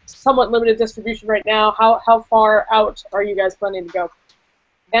 the somewhat limited distribution right now. How far out are you guys planning to go?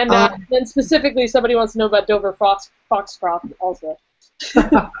 And then specifically, somebody wants to know about Dover Foxcroft also.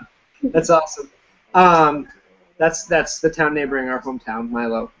 That's awesome. That's the town neighboring our hometown,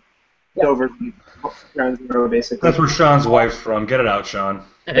 Milo. Yep. Dover, ground zero, basically. That's where Sean's wife's from. Get it out, Sean.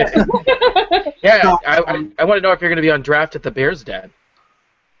 Yeah, I want to know if you're going to be on draft at the Bears, Dad.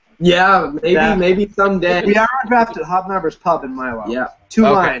 Yeah, maybe someday. We are on draft at Hobnobber's Pub in Milo. Yeah. Two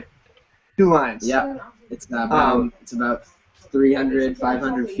Okay. lines. Yeah, it's about 300,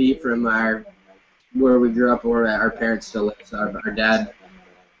 500 feet from where we grew up, where our parents still live. So our dad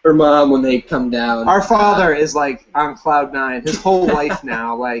or mom, when they come down. Our father is like on cloud nine. His whole life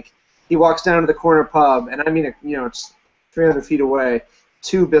now, like he walks down to the corner pub, and I mean, it's 300 feet away.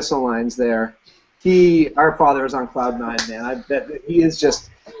 2 Bissell lines there. Our father is on cloud nine, man. I bet he is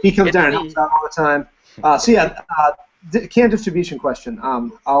just. He comes down and helps out all the time. Can distribution question.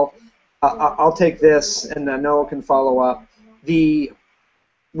 I'll take this, and Noah can follow up.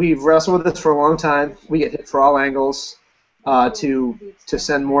 We've wrestled with this for a long time. We get hit for all angles to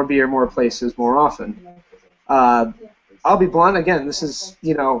send more beer more places more often. I'll be blunt. Again, this is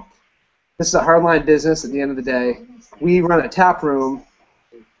a hardline business. At the end of the day, we run a tap room,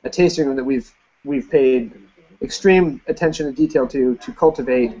 a tasting room that we've paid extreme attention and detail to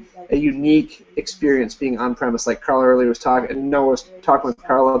cultivate a unique experience being on premise. Like Carla earlier was talking, and Noah was talking with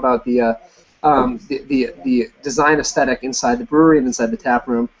Carla about the design aesthetic inside the brewery and inside the tap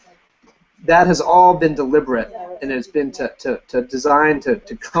room. That has all been deliberate, and it's been to design to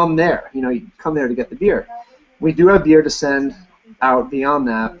come there. You come there to get the beer. We do have beer to send out beyond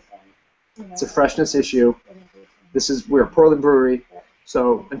that. It's a freshness issue. We're a Portland brewery,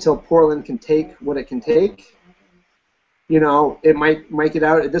 so until Portland can take what it can take, it might get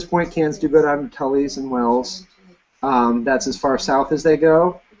out. At this point, cans do go down to Tully's and Wells. That's as far south as they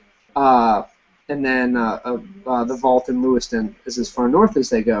go. And then the Vault in Lewiston is as far north as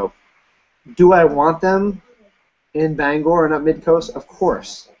they go. Do I want them in Bangor and up Mid-Coast? Of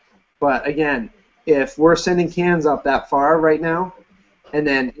course. But again, if we're sending cans up that far right now, and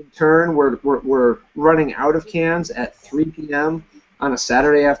then in turn we're running out of cans at 3 p.m. on a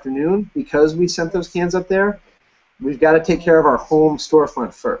Saturday afternoon because we sent those cans up there, we've got to take care of our home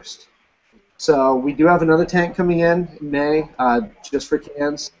storefront first. So we do have another tank coming in May just for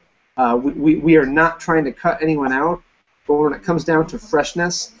cans. We are not trying to cut anyone out, but when it comes down to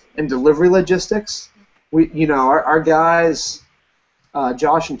freshness and delivery logistics, our guys,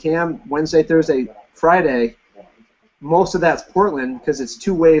 Josh and Cam, Wednesday, Thursday, Friday, most of that's Portland because it's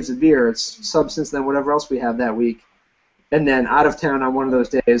 2 waves of beer. It's Substance, then whatever else we have that week. And then out of town on one of those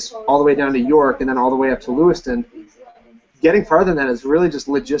days, all the way down to York, and then all the way up to Lewiston. Getting farther than that is really just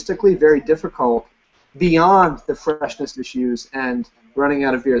logistically very difficult beyond the freshness issues and running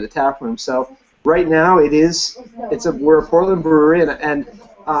out of beer at the tap room. So right now we're a Portland brewery, and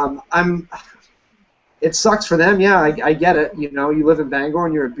it sucks for them. Yeah, I get it. You live in Bangor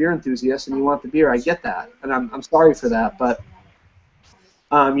and you're a beer enthusiast and you want the beer. I get that, and I'm sorry for that. But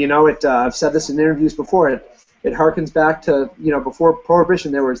I've said this in interviews before. It harkens back to before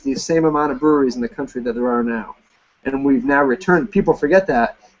Prohibition there was the same amount of breweries in the country that there are now, and we've now returned. People forget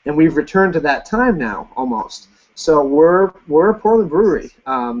that, and we've returned to that time now almost. So we're a Portland brewery.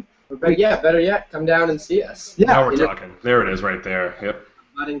 But yeah, better yet, come down and see us. Yeah, now we're talking. There it is, right there. Yep.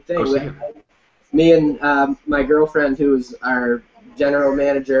 Budding thing. Me and my girlfriend, who's our general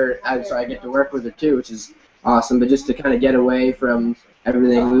manager, so I get to work with her too, which is awesome. But just to kind of get away from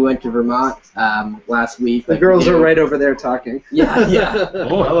everything, we went to Vermont last week. The girls are right over there talking. Yeah.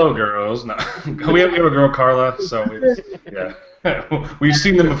 Oh, hello, girls. No. we have a girl, Carla. So we've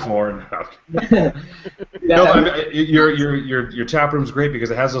seen them before. No, your tap room's great because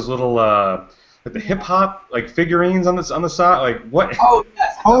it has those little like the hip hop figurines on the side. Like what? Oh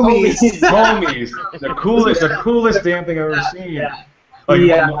yes, homies. Homies. The coolest damn thing I've ever seen. Yeah.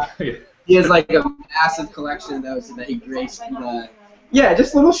 Like, He has like a massive collection of those that he graced the. Yeah,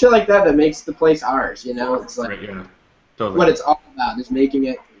 just little shit like that makes the place ours. It's like totally. What it's all about is making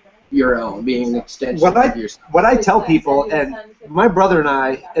it your own, being an extension of yourself. What I tell people, and my brother and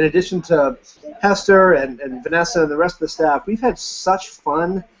I, in addition to Hester and Vanessa and the rest of the staff, we've had such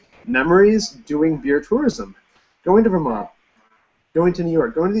fun memories doing beer tourism, going to Vermont, going to New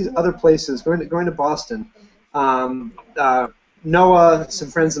York, going to these other places, going to Boston. Noah, some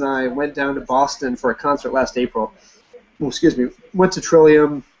friends, and I went down to Boston for a concert last April. Went to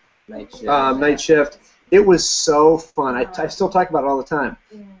Trillium, Night Shift, It was so fun. I still talk about it all the time.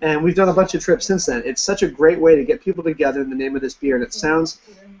 And we've done a bunch of trips since then. It's such a great way to get people together in the name of this beer. And it sounds,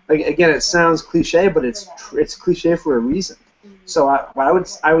 again, it sounds cliche, but it's cliche for a reason. So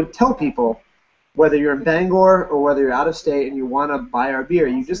I would tell people, whether you're in Bangor or whether you're out of state and you want to buy our beer,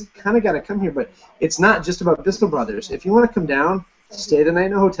 you just kind of got to come here. But it's not just about Bissell Brothers. If you want to come down, stay the night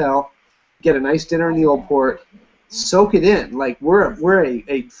in a hotel, get a nice dinner in the Old Port, soak it in. Like we're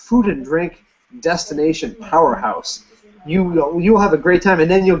a food and drink destination powerhouse. You'll have a great time,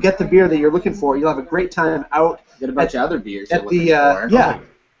 and then you'll get the beer that you're looking for. You'll have a great time out. Get a bunch of other beers. At the yeah.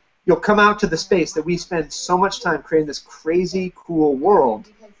 You'll come out to the space that we spend so much time creating this crazy, cool world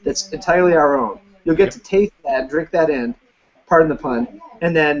that's entirely our own. You'll get to taste that, drink that in, pardon the pun,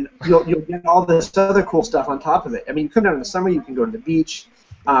 and then you'll get all this other cool stuff on top of it. I mean, you come down in the summer, you can go to the beach,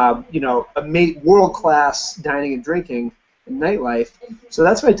 world-class dining and drinking and nightlife. So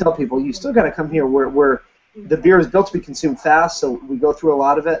that's why I tell people, you still got to come here where the beer is built to be consumed fast, so we go through a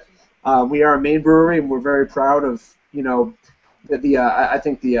lot of it. We are a Maine brewery, and we're very proud of, I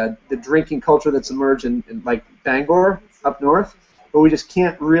think the drinking culture that's emerged in like Bangor up north, but we just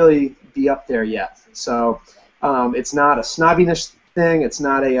can't really be up there yet. So it's not a snobbiness thing. It's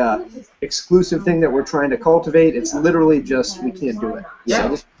not a exclusive thing that we're trying to cultivate. It's literally just we can't do it.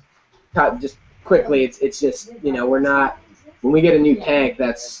 Yeah. So. Just quickly, it's just we're not. When we get a new tank,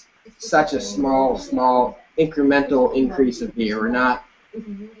 that's such a small incremental increase of beer. We're not.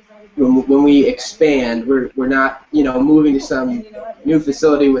 When we expand, we're not moving to some new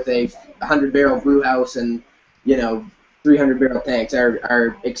facility with a 100-barrel brew house and 300-barrel tanks.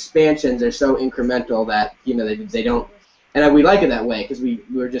 Our expansions are so incremental that they don't, and we like it that way because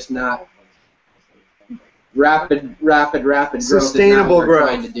we're just not rapid growth. Sustainable growth.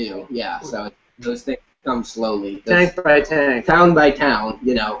 Trying to do, yeah. So those things come slowly. Tank by tank, town by town,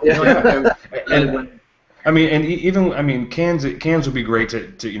 And cans would be great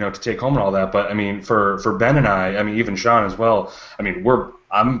to take home and all that. But I mean, for Ben and I mean, even Sean as well. I mean,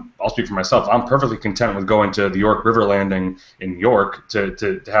 I'll speak for myself. I'm perfectly content with going to the York River Landing in York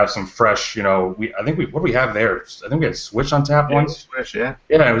to have some fresh. What do we have there? I think we had Switch on tap once. Switch, yeah.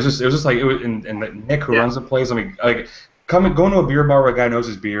 Yeah, it was just like and Nick who runs the place. I mean, like going to a beer bar where a guy knows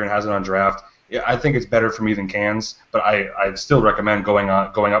his beer and has it on draft. Yeah, I think it's better for me than cans, but I still recommend going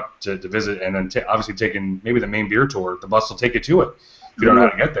up to visit and then obviously taking maybe the main beer tour. The bus will take you to it if you don't know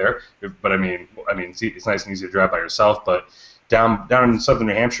how to get there. But I mean, it's nice and easy to drive by yourself. But down in southern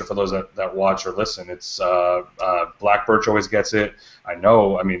New Hampshire, for those that watch or listen, it's Black Birch always gets it. I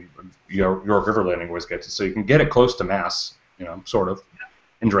know. I mean, York River Landing always gets it, so you can get it close to Mass, sort of,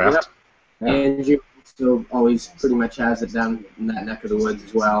 in draft. Yep. Yeah. And you still always pretty much has it down in that neck of the woods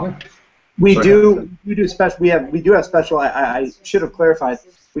as well. Yeah. We do special. We do have special. I should have clarified.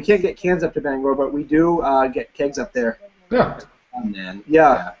 We can't get cans up to Bangor, but we do get kegs up there. Yeah.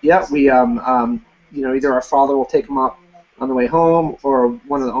 Yeah. We either our father will take them up on the way home, or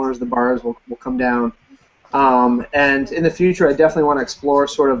one of the owners of the bars will come down. And in the future, I definitely want to explore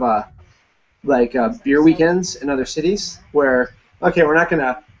sort of beer weekends in other cities where we're not going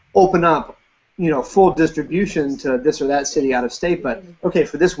to open up full distribution to this or that city out of state, but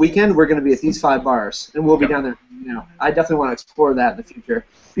for this weekend we're going to be at these 5 bars and we'll be down there. I definitely want to explore that in the future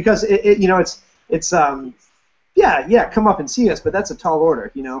because it's come up and see us, but that's a tall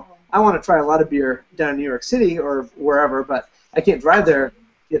order. I want to try a lot of beer down in New York City or wherever, but I can't drive there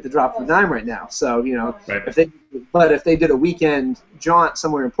at the drop of a dime right now. So right. if they did a weekend jaunt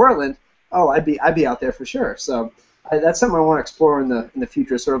somewhere in Portland, I'd be out there for sure. So. That's something I want to explore in the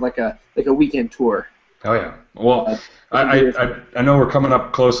future, sort of like a weekend tour. Oh yeah. Well, I know we're coming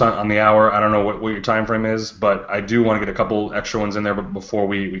up close on the hour. I don't know what your time frame is, but I do want to get a couple extra ones in there before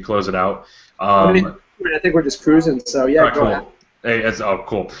we close it out. I think we're just cruising. So yeah, go ahead. Hey,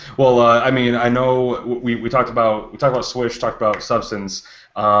 cool. Well, I know we talked about Swish, talked about Substance,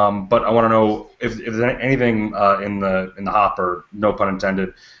 but I want to know if there's anything in the hopper, no pun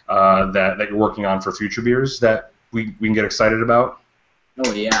intended, that you're working on for future beers that we can get excited about.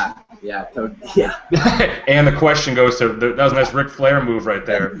 Oh yeah. And the question goes to that was a nice Ric Flair move right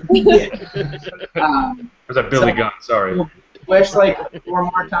there. Was that Billy Gunn? Sorry. Wish like 4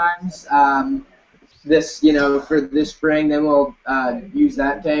 more times. This for this spring, then we'll use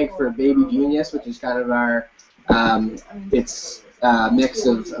that tank for Baby Genius, which is kind of our it's mix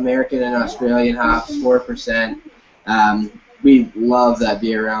of American and Australian hops, 4%. We love that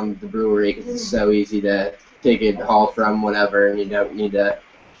beer around the brewery because it's so easy to take it haul from whenever, and you don't need to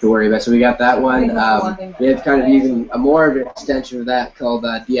worry about it. So we got that one. We have kind of even a more of an extension of that called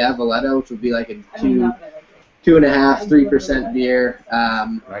Diavoletto, which would be like a 2.5%, 3% beer.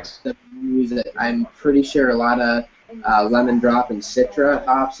 Nice. The use it. I'm pretty sure a lot of lemon drop and citra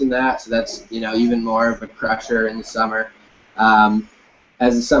hops in that, so that's even more of a crusher in the summer.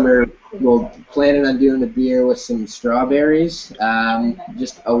 As the summer, we're planning on doing a beer with some strawberries,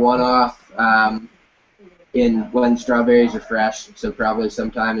 just a one-off in when strawberries are fresh, so probably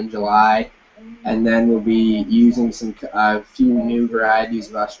sometime in July. And then we'll be using a few new varieties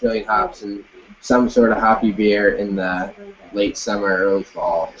of Australian hops and some sort of hoppy beer in the late summer, early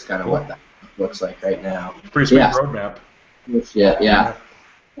fall. It's kind of what that looks like right now. Pretty sweet roadmap. Yeah.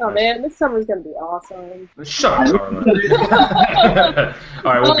 Oh man, this summer's gonna be awesome. Shut up, Carla.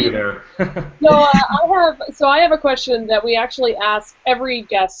 All right, we'll be there. I have a question that we actually ask every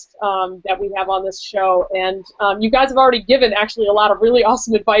guest that we have on this show, and you guys have already given actually a lot of really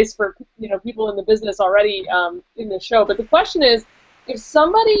awesome advice for people in the business already in the show. But the question is, if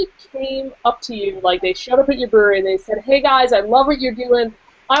somebody came up to you, like they showed up at your brewery and they said, "Hey guys, I love what you're doing.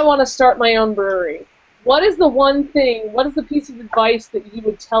 I want to start my own brewery." What is the one thing, what is the piece of advice that you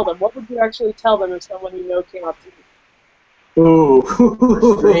would tell them? What would you actually tell them if someone came up to you? Ooh.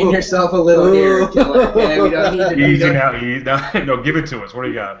 Restrain yourself a little here, Killer. Okay, we don't need to Easy now. No, give it to us. What do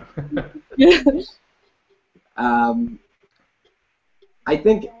you got? I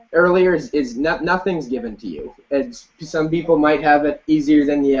think earlier is nothing's given to you. Some people might have it easier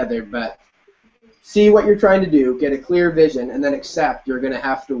than the other, but see what you're trying to do, get a clear vision, and then accept you're going to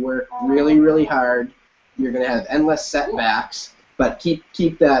have to work really, really hard. You're going to have endless setbacks, but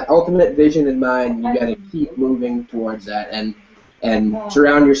keep that ultimate vision in mind. You got to keep moving towards that, and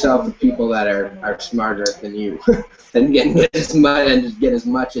surround yourself with people that are smarter than you, and get as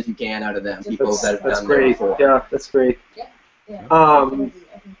much as you can out of them. People that have done that before. Yeah, that's great.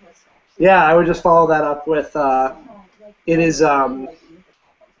 Yeah, I would just follow that up with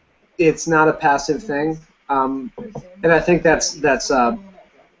it's not a passive thing, and I think that's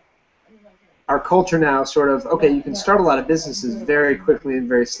our culture now. Sort of, okay, you can start a lot of businesses very quickly and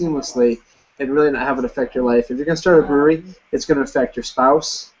very seamlessly, and really not have it affect your life. If you're going to start a brewery, it's going to affect your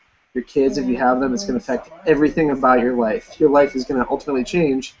spouse, your kids, if you have them. It's going to affect everything about your life. Your life is going to ultimately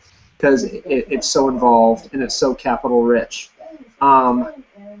change because it's so involved and it's so capital rich.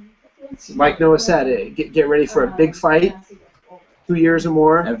 Like Noah said, get ready for a big fight. 2 years or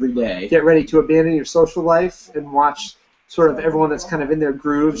more. Every day. Get ready to abandon your social life and watch sort of everyone that's kind of in their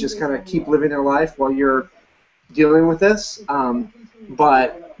grooves just kind of keep living their life while you're dealing with this.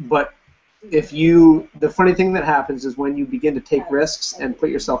 But the funny thing that happens is when you begin to take risks and put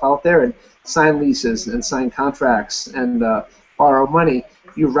yourself out there and sign leases and sign contracts and borrow money,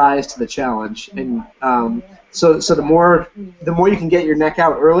 you rise to the challenge. And so the more you can get your neck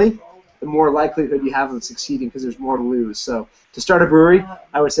out early, the more likelihood you have of succeeding because there's more to lose. So to start a brewery,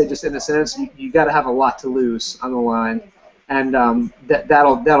 I would say just in a sentence, you got to have a lot to lose on the line, and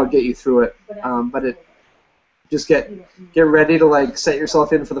that'll get you through it. But just get ready to set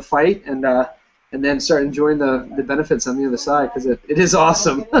yourself in for the fight, and then start enjoying the benefits on the other side because it is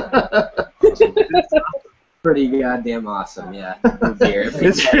awesome. Pretty goddamn awesome, yeah.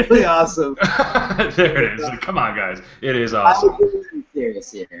 It's really awesome. There it is. Come on, guys. It is awesome.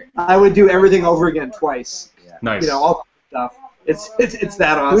 Serious here. I would do everything over again twice. Yeah. Nice. All that stuff. It's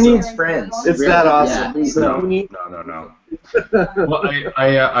that awesome. Who needs friends? It's really that awesome. Yeah. No. Well,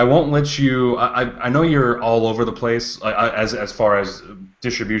 I won't let you. I know you're all over the place as far as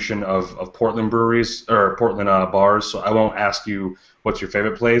distribution of Portland breweries or Portland bars. So I won't ask you what's your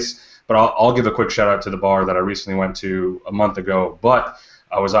favorite place. But I'll give a quick shout out to the bar that I recently went to a month ago. But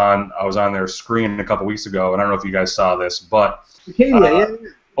I was on their screen a couple weeks ago, and I don't know if you guys saw this, but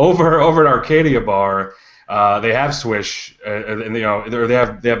over at Arcadia Bar, they have Swish, and they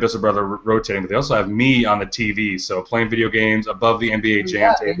have Bissell Brother rotating, but they also have me on the TV, so playing video games above the NBA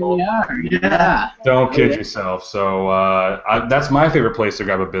Jam table. Yeah. Don't kid yourself. So that's my favorite place to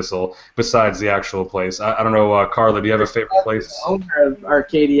grab a Bissell, besides the actual place. I don't know, Carla, do you have a favorite place? The owner of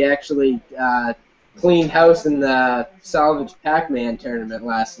Arcadia actually cleaned house in the Salvage Pac-Man tournament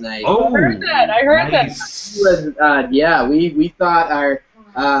last night. Oh, I heard that. We thought our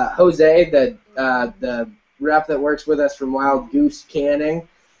Jose, the rep that works with us from Wild Goose Canning,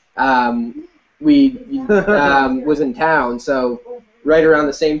 was in town, so right around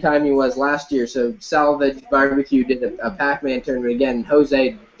the same time he was last year. So Salvage Barbecue did a Pac-Man tournament again, and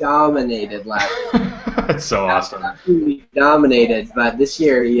Jose dominated last year. That's so awesome. Absolutely dominated, but this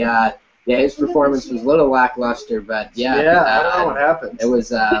year his performance was a little lackluster, but I don't know what happened. It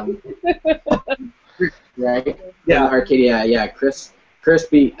was right. Yeah. Arcadia. Yeah, Chris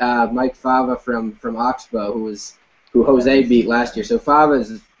beat Mike Fava from Oxbow, who was who Jose beat last year. So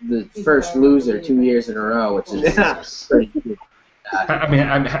Fava's the first loser 2 years in a row, which is pretty cool. I mean,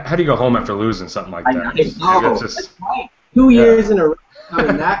 how do you go home after losing something like that? I know. It's just, 2 years in a row. I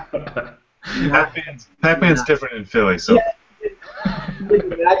mean, that. Pac-Man's different in Philly, so. Yeah.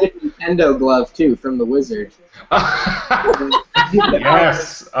 Magic Nintendo glove too from the Wizard.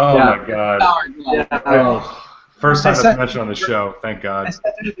 Yes. Oh Yeah. my God. Power glove. Oh, first time that's mentioned on the show. Thank God. I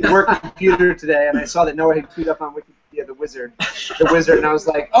sat at the work computer today, and I saw that Noah had queued up on Wikipedia the Wizard, and I was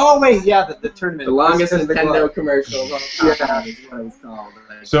like, oh wait, yeah, the tournament. The longest Wizard of the Nintendo Glove. commercial. Yeah. Is what it was called.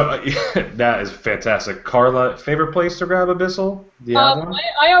 So that is fantastic. Carla, favorite place to grab a Bissell? Do you have one?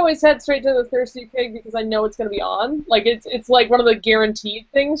 I always head straight to the Thirsty Pig because I know it's going to be on. Like it's like one of the guaranteed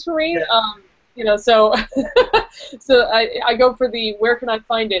things for me. Yeah. So I go for the where can I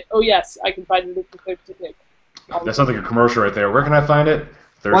find it? Oh yes, I can find it at the Thirsty Pig. That sounds like a commercial right there. Where can I find it?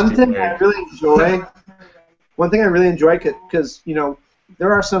 Thirsty One thing Pig. I really enjoy, because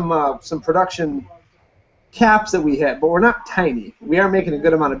there are some production caps that we hit, but we're not tiny. We are making a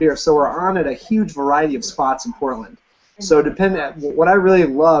good amount of beer, so we're on at a huge variety of spots in Portland. So what I really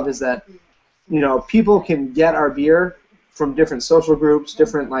love is that people can get our beer from different social groups,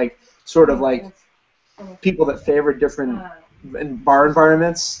 different people that favor different bar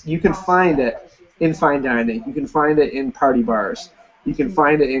environments. You can find it in fine dining. You can find it in party bars. You can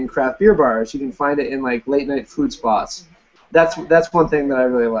find it in craft beer bars. You can find it in like late night food spots. That's one thing that I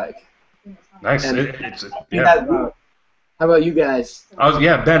really like. Nice. And Yeah. How about you guys?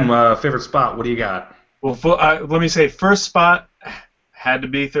 Ben, favorite spot. What do you got? Well, let me say, first spot had to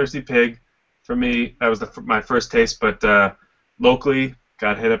be Thirsty Pig. For me, that was my first taste, but locally,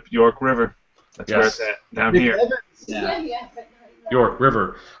 got to hit up York River. That's where it's at, down here. Yeah. York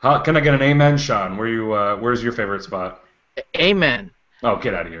River. Can I get an amen, Sean? Where's your favorite spot? Amen. Oh,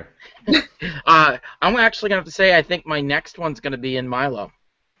 get out of here. I'm actually going to have to say I think my next one's going to be in Milo.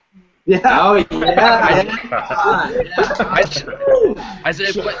 Yeah. Oh, yeah. I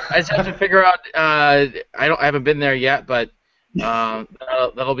just have to figure out. I haven't been there yet, but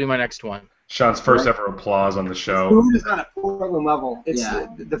that'll be my next one. Sean's first ever applause on the show. Food is on a Portland level.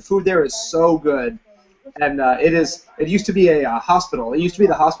 The food there is so good, and it used to be a hospital. It used to be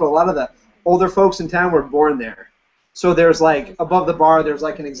the hospital. A lot of the older folks in town were born there. So there's like above the bar, there's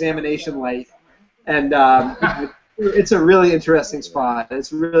like an examination light, and it's a really interesting spot.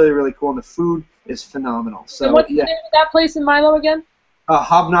 It's really, really cool, and the food is phenomenal. So and what's the name of that place in Milo again?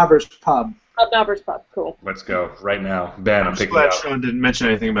 Hobnobber's Pub. Hobnobber's Pub. Cool. Let's go right now. Ben, I'm I'm just picking it glad up. Sean didn't mention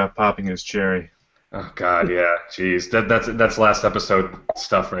anything about popping his cherry. Oh God, yeah. Jeez, that's last episode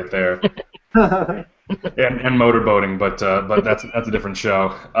stuff right there. And motorboating, but that's a different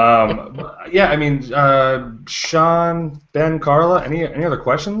show. Yeah, I mean, Sean, Ben, Carla, any other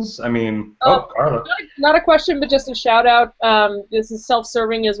questions? I mean, Carla. Not a question, but just a shout out. This is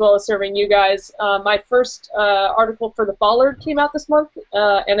self-serving as well as serving you guys. My first article for the Bollard came out this month,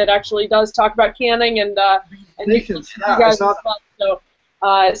 and it actually does talk about canning and you guys as well.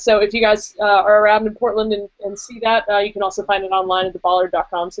 So if you guys are around in Portland and see that, you can also find it online at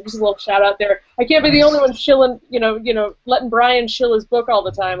theballard.com. So just a little shout out there. I can't be the only one shilling, letting Brian shill his book all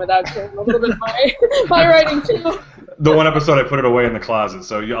the time without sharing a little bit of my writing too. The one episode I put it away in the closet,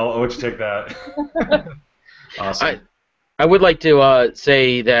 so I'll let you take that. Awesome. I would like to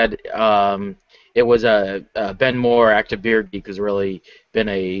say that it was Ben Moore, Active Beer Geek, who's really been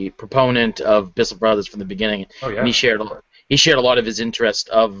a proponent of Bissell Brothers from the beginning. Oh yeah. And he shared a lot of his interest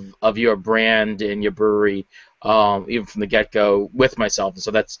of your brand and your brewery, even from the get-go with myself. And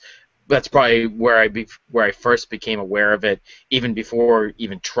so that's probably where I first became aware of it, even before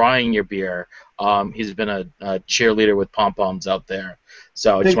even trying your beer. He's been a cheerleader with pom-poms out there.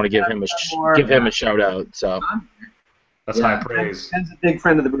 So I just want to give him a shout out. So that's high praise. Ben's a big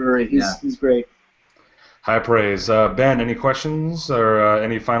friend of the brewery. He's great. High praise. Ben, any questions or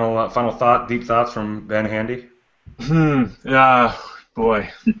any final deep thoughts from Ben Handy?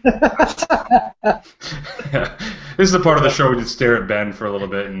 Boy. Yeah. This is the part of the show we just stare at Ben for a little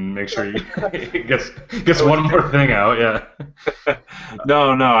bit and make sure he gets one more thing out. Yeah.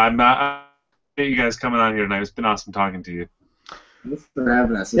 No, I'm not. I appreciate you guys coming on here tonight. It's been awesome talking to you. Thanks for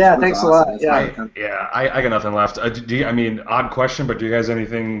having us. Thanks a lot. Yeah, I got nothing left. Odd question, but do you guys have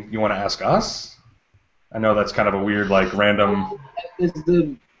anything you want to ask us? I know that's kind of a weird, random. Has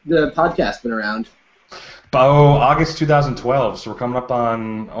the podcast been around? Oh, August 2012. So we're coming up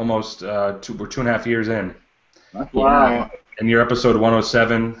on almost we're 2.5 years in. Wow. and you're episode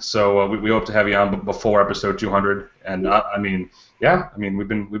 107, so we hope to have you on before episode 200. And I mean, yeah, I mean we've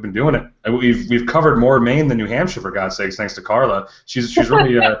been doing it. We've covered more Maine than New Hampshire, for God's sakes, thanks to Carla. She's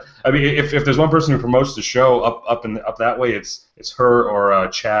really I mean, if there's one person who promotes the show up that way, it's her or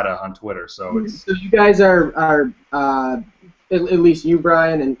Chada on Twitter. So you guys are at least you,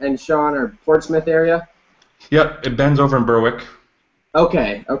 Brian, and Sean are Portsmouth area. Yep, it bends over in Berwick.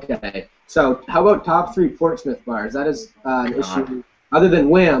 Okay. So how about top 3 Portsmouth bars? That is an issue. Other than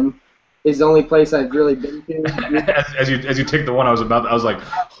Whim, is the only place I've really been to. as you take the one I was like,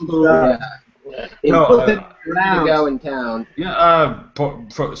 Go in town. Yeah.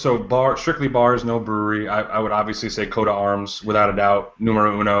 So strictly bars, no brewery. I would obviously say Coda Arms, without a doubt,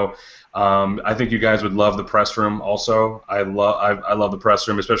 numero uno. I think you guys would love the press room also. I love the press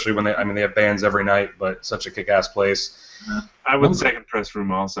room, especially when they have bands every night, but such a kick-ass place. I would second press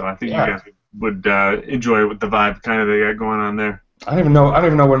room also. I think you guys would enjoy the vibe kind of they got going on there. I don't even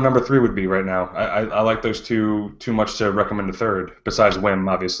know what number 3 would be right now. I like those two too much to recommend a third, besides Whim,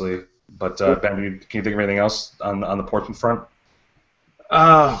 obviously. But Ben, can you think of anything else on the Portsmouth front?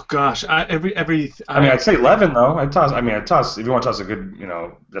 Oh gosh, I'd say Levin though. I'd toss if you want to toss a good,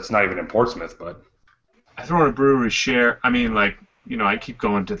 that's not even in Portsmouth, but I throw in a brewery share. I mean, I keep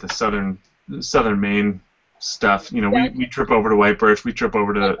going to the southern Maine stuff. We trip over to White Birch. We trip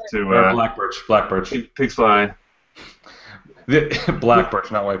over to Black Birch. Pig's Fly. Black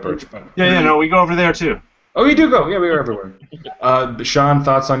Birch, not White Birch. But. No, we go over there too. Oh, you do go? Yeah, we are everywhere. Sean,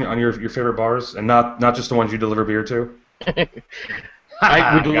 thoughts on your favorite bars, and not just the ones you deliver beer to?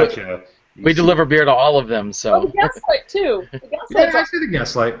 We deliver beer to all of them, so. Oh, the Gaslight too. I'd say the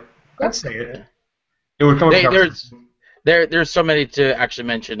Gaslight. I'd say it. It would come. There's so many to actually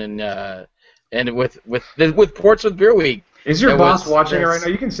mention, and with Portsmouth Beer Week. Is your boss watching it right now?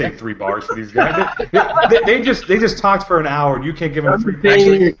 You can say 3 bars for these guys. They just talked for an hour, and you can't give them 3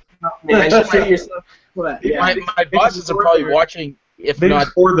 bars. My bosses are probably watching. If they not,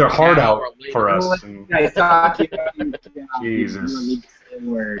 just poured their heart out for us. Jesus.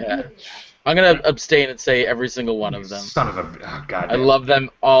 Yeah. I'm gonna abstain and say every single one of them. Son of a God. I love them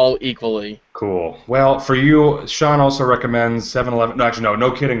all equally. Cool. Well, for you, Sean also recommends 7-Eleven. No, actually,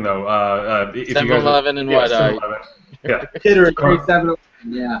 no kidding though. 7-Eleven and what? 7-Eleven. Yeah.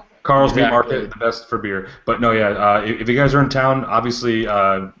 Yeah. Carl's Meat Market, the best for beer. But no, if you guys are in town, obviously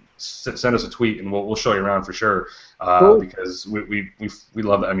send us a tweet and we'll show you around for sure. Cool. Because we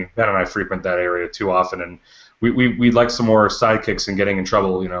love that. I mean, Ben and I frequent that area too often, and we'd like some more sidekicks and getting in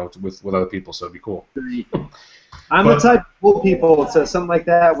trouble, with other people. So it'd be cool. I'm the type of cool people, so something like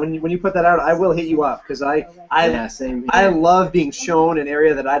that. When you put that out, I will hit you up because I love being shown an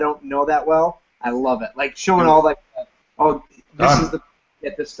area that I don't know that well. I love it, like showing all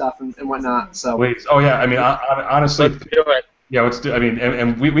get this stuff and whatnot. So I mean, honestly, let's do it. Yeah, let's do. I mean,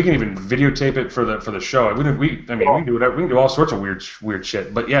 and we can even videotape it for the show. We can do whatever. We can do all sorts of weird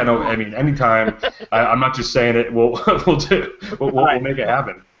shit. But yeah, no, I mean, anytime. I'm not just saying it. We'll make it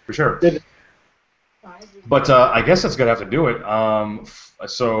happen for sure. But I guess that's gonna have to do it. I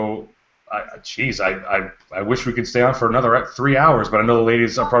wish we could stay on for another 3 hours, but I know the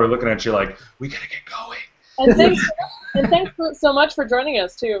ladies are probably looking at you like, we gotta get going. And thanks so much for joining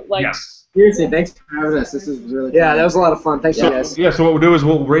us too. Yes. Seriously, thanks for having us. This is really that was a lot of fun. Thanks, you guys. Yeah, so what we'll do is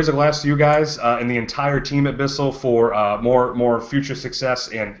we'll raise a glass to you guys and the entire team at Bissell for more future success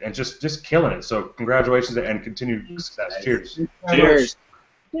and just killing it. So congratulations and continued success. Cheers. Cheers.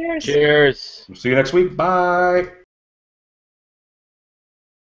 Cheers. See you next week. Bye.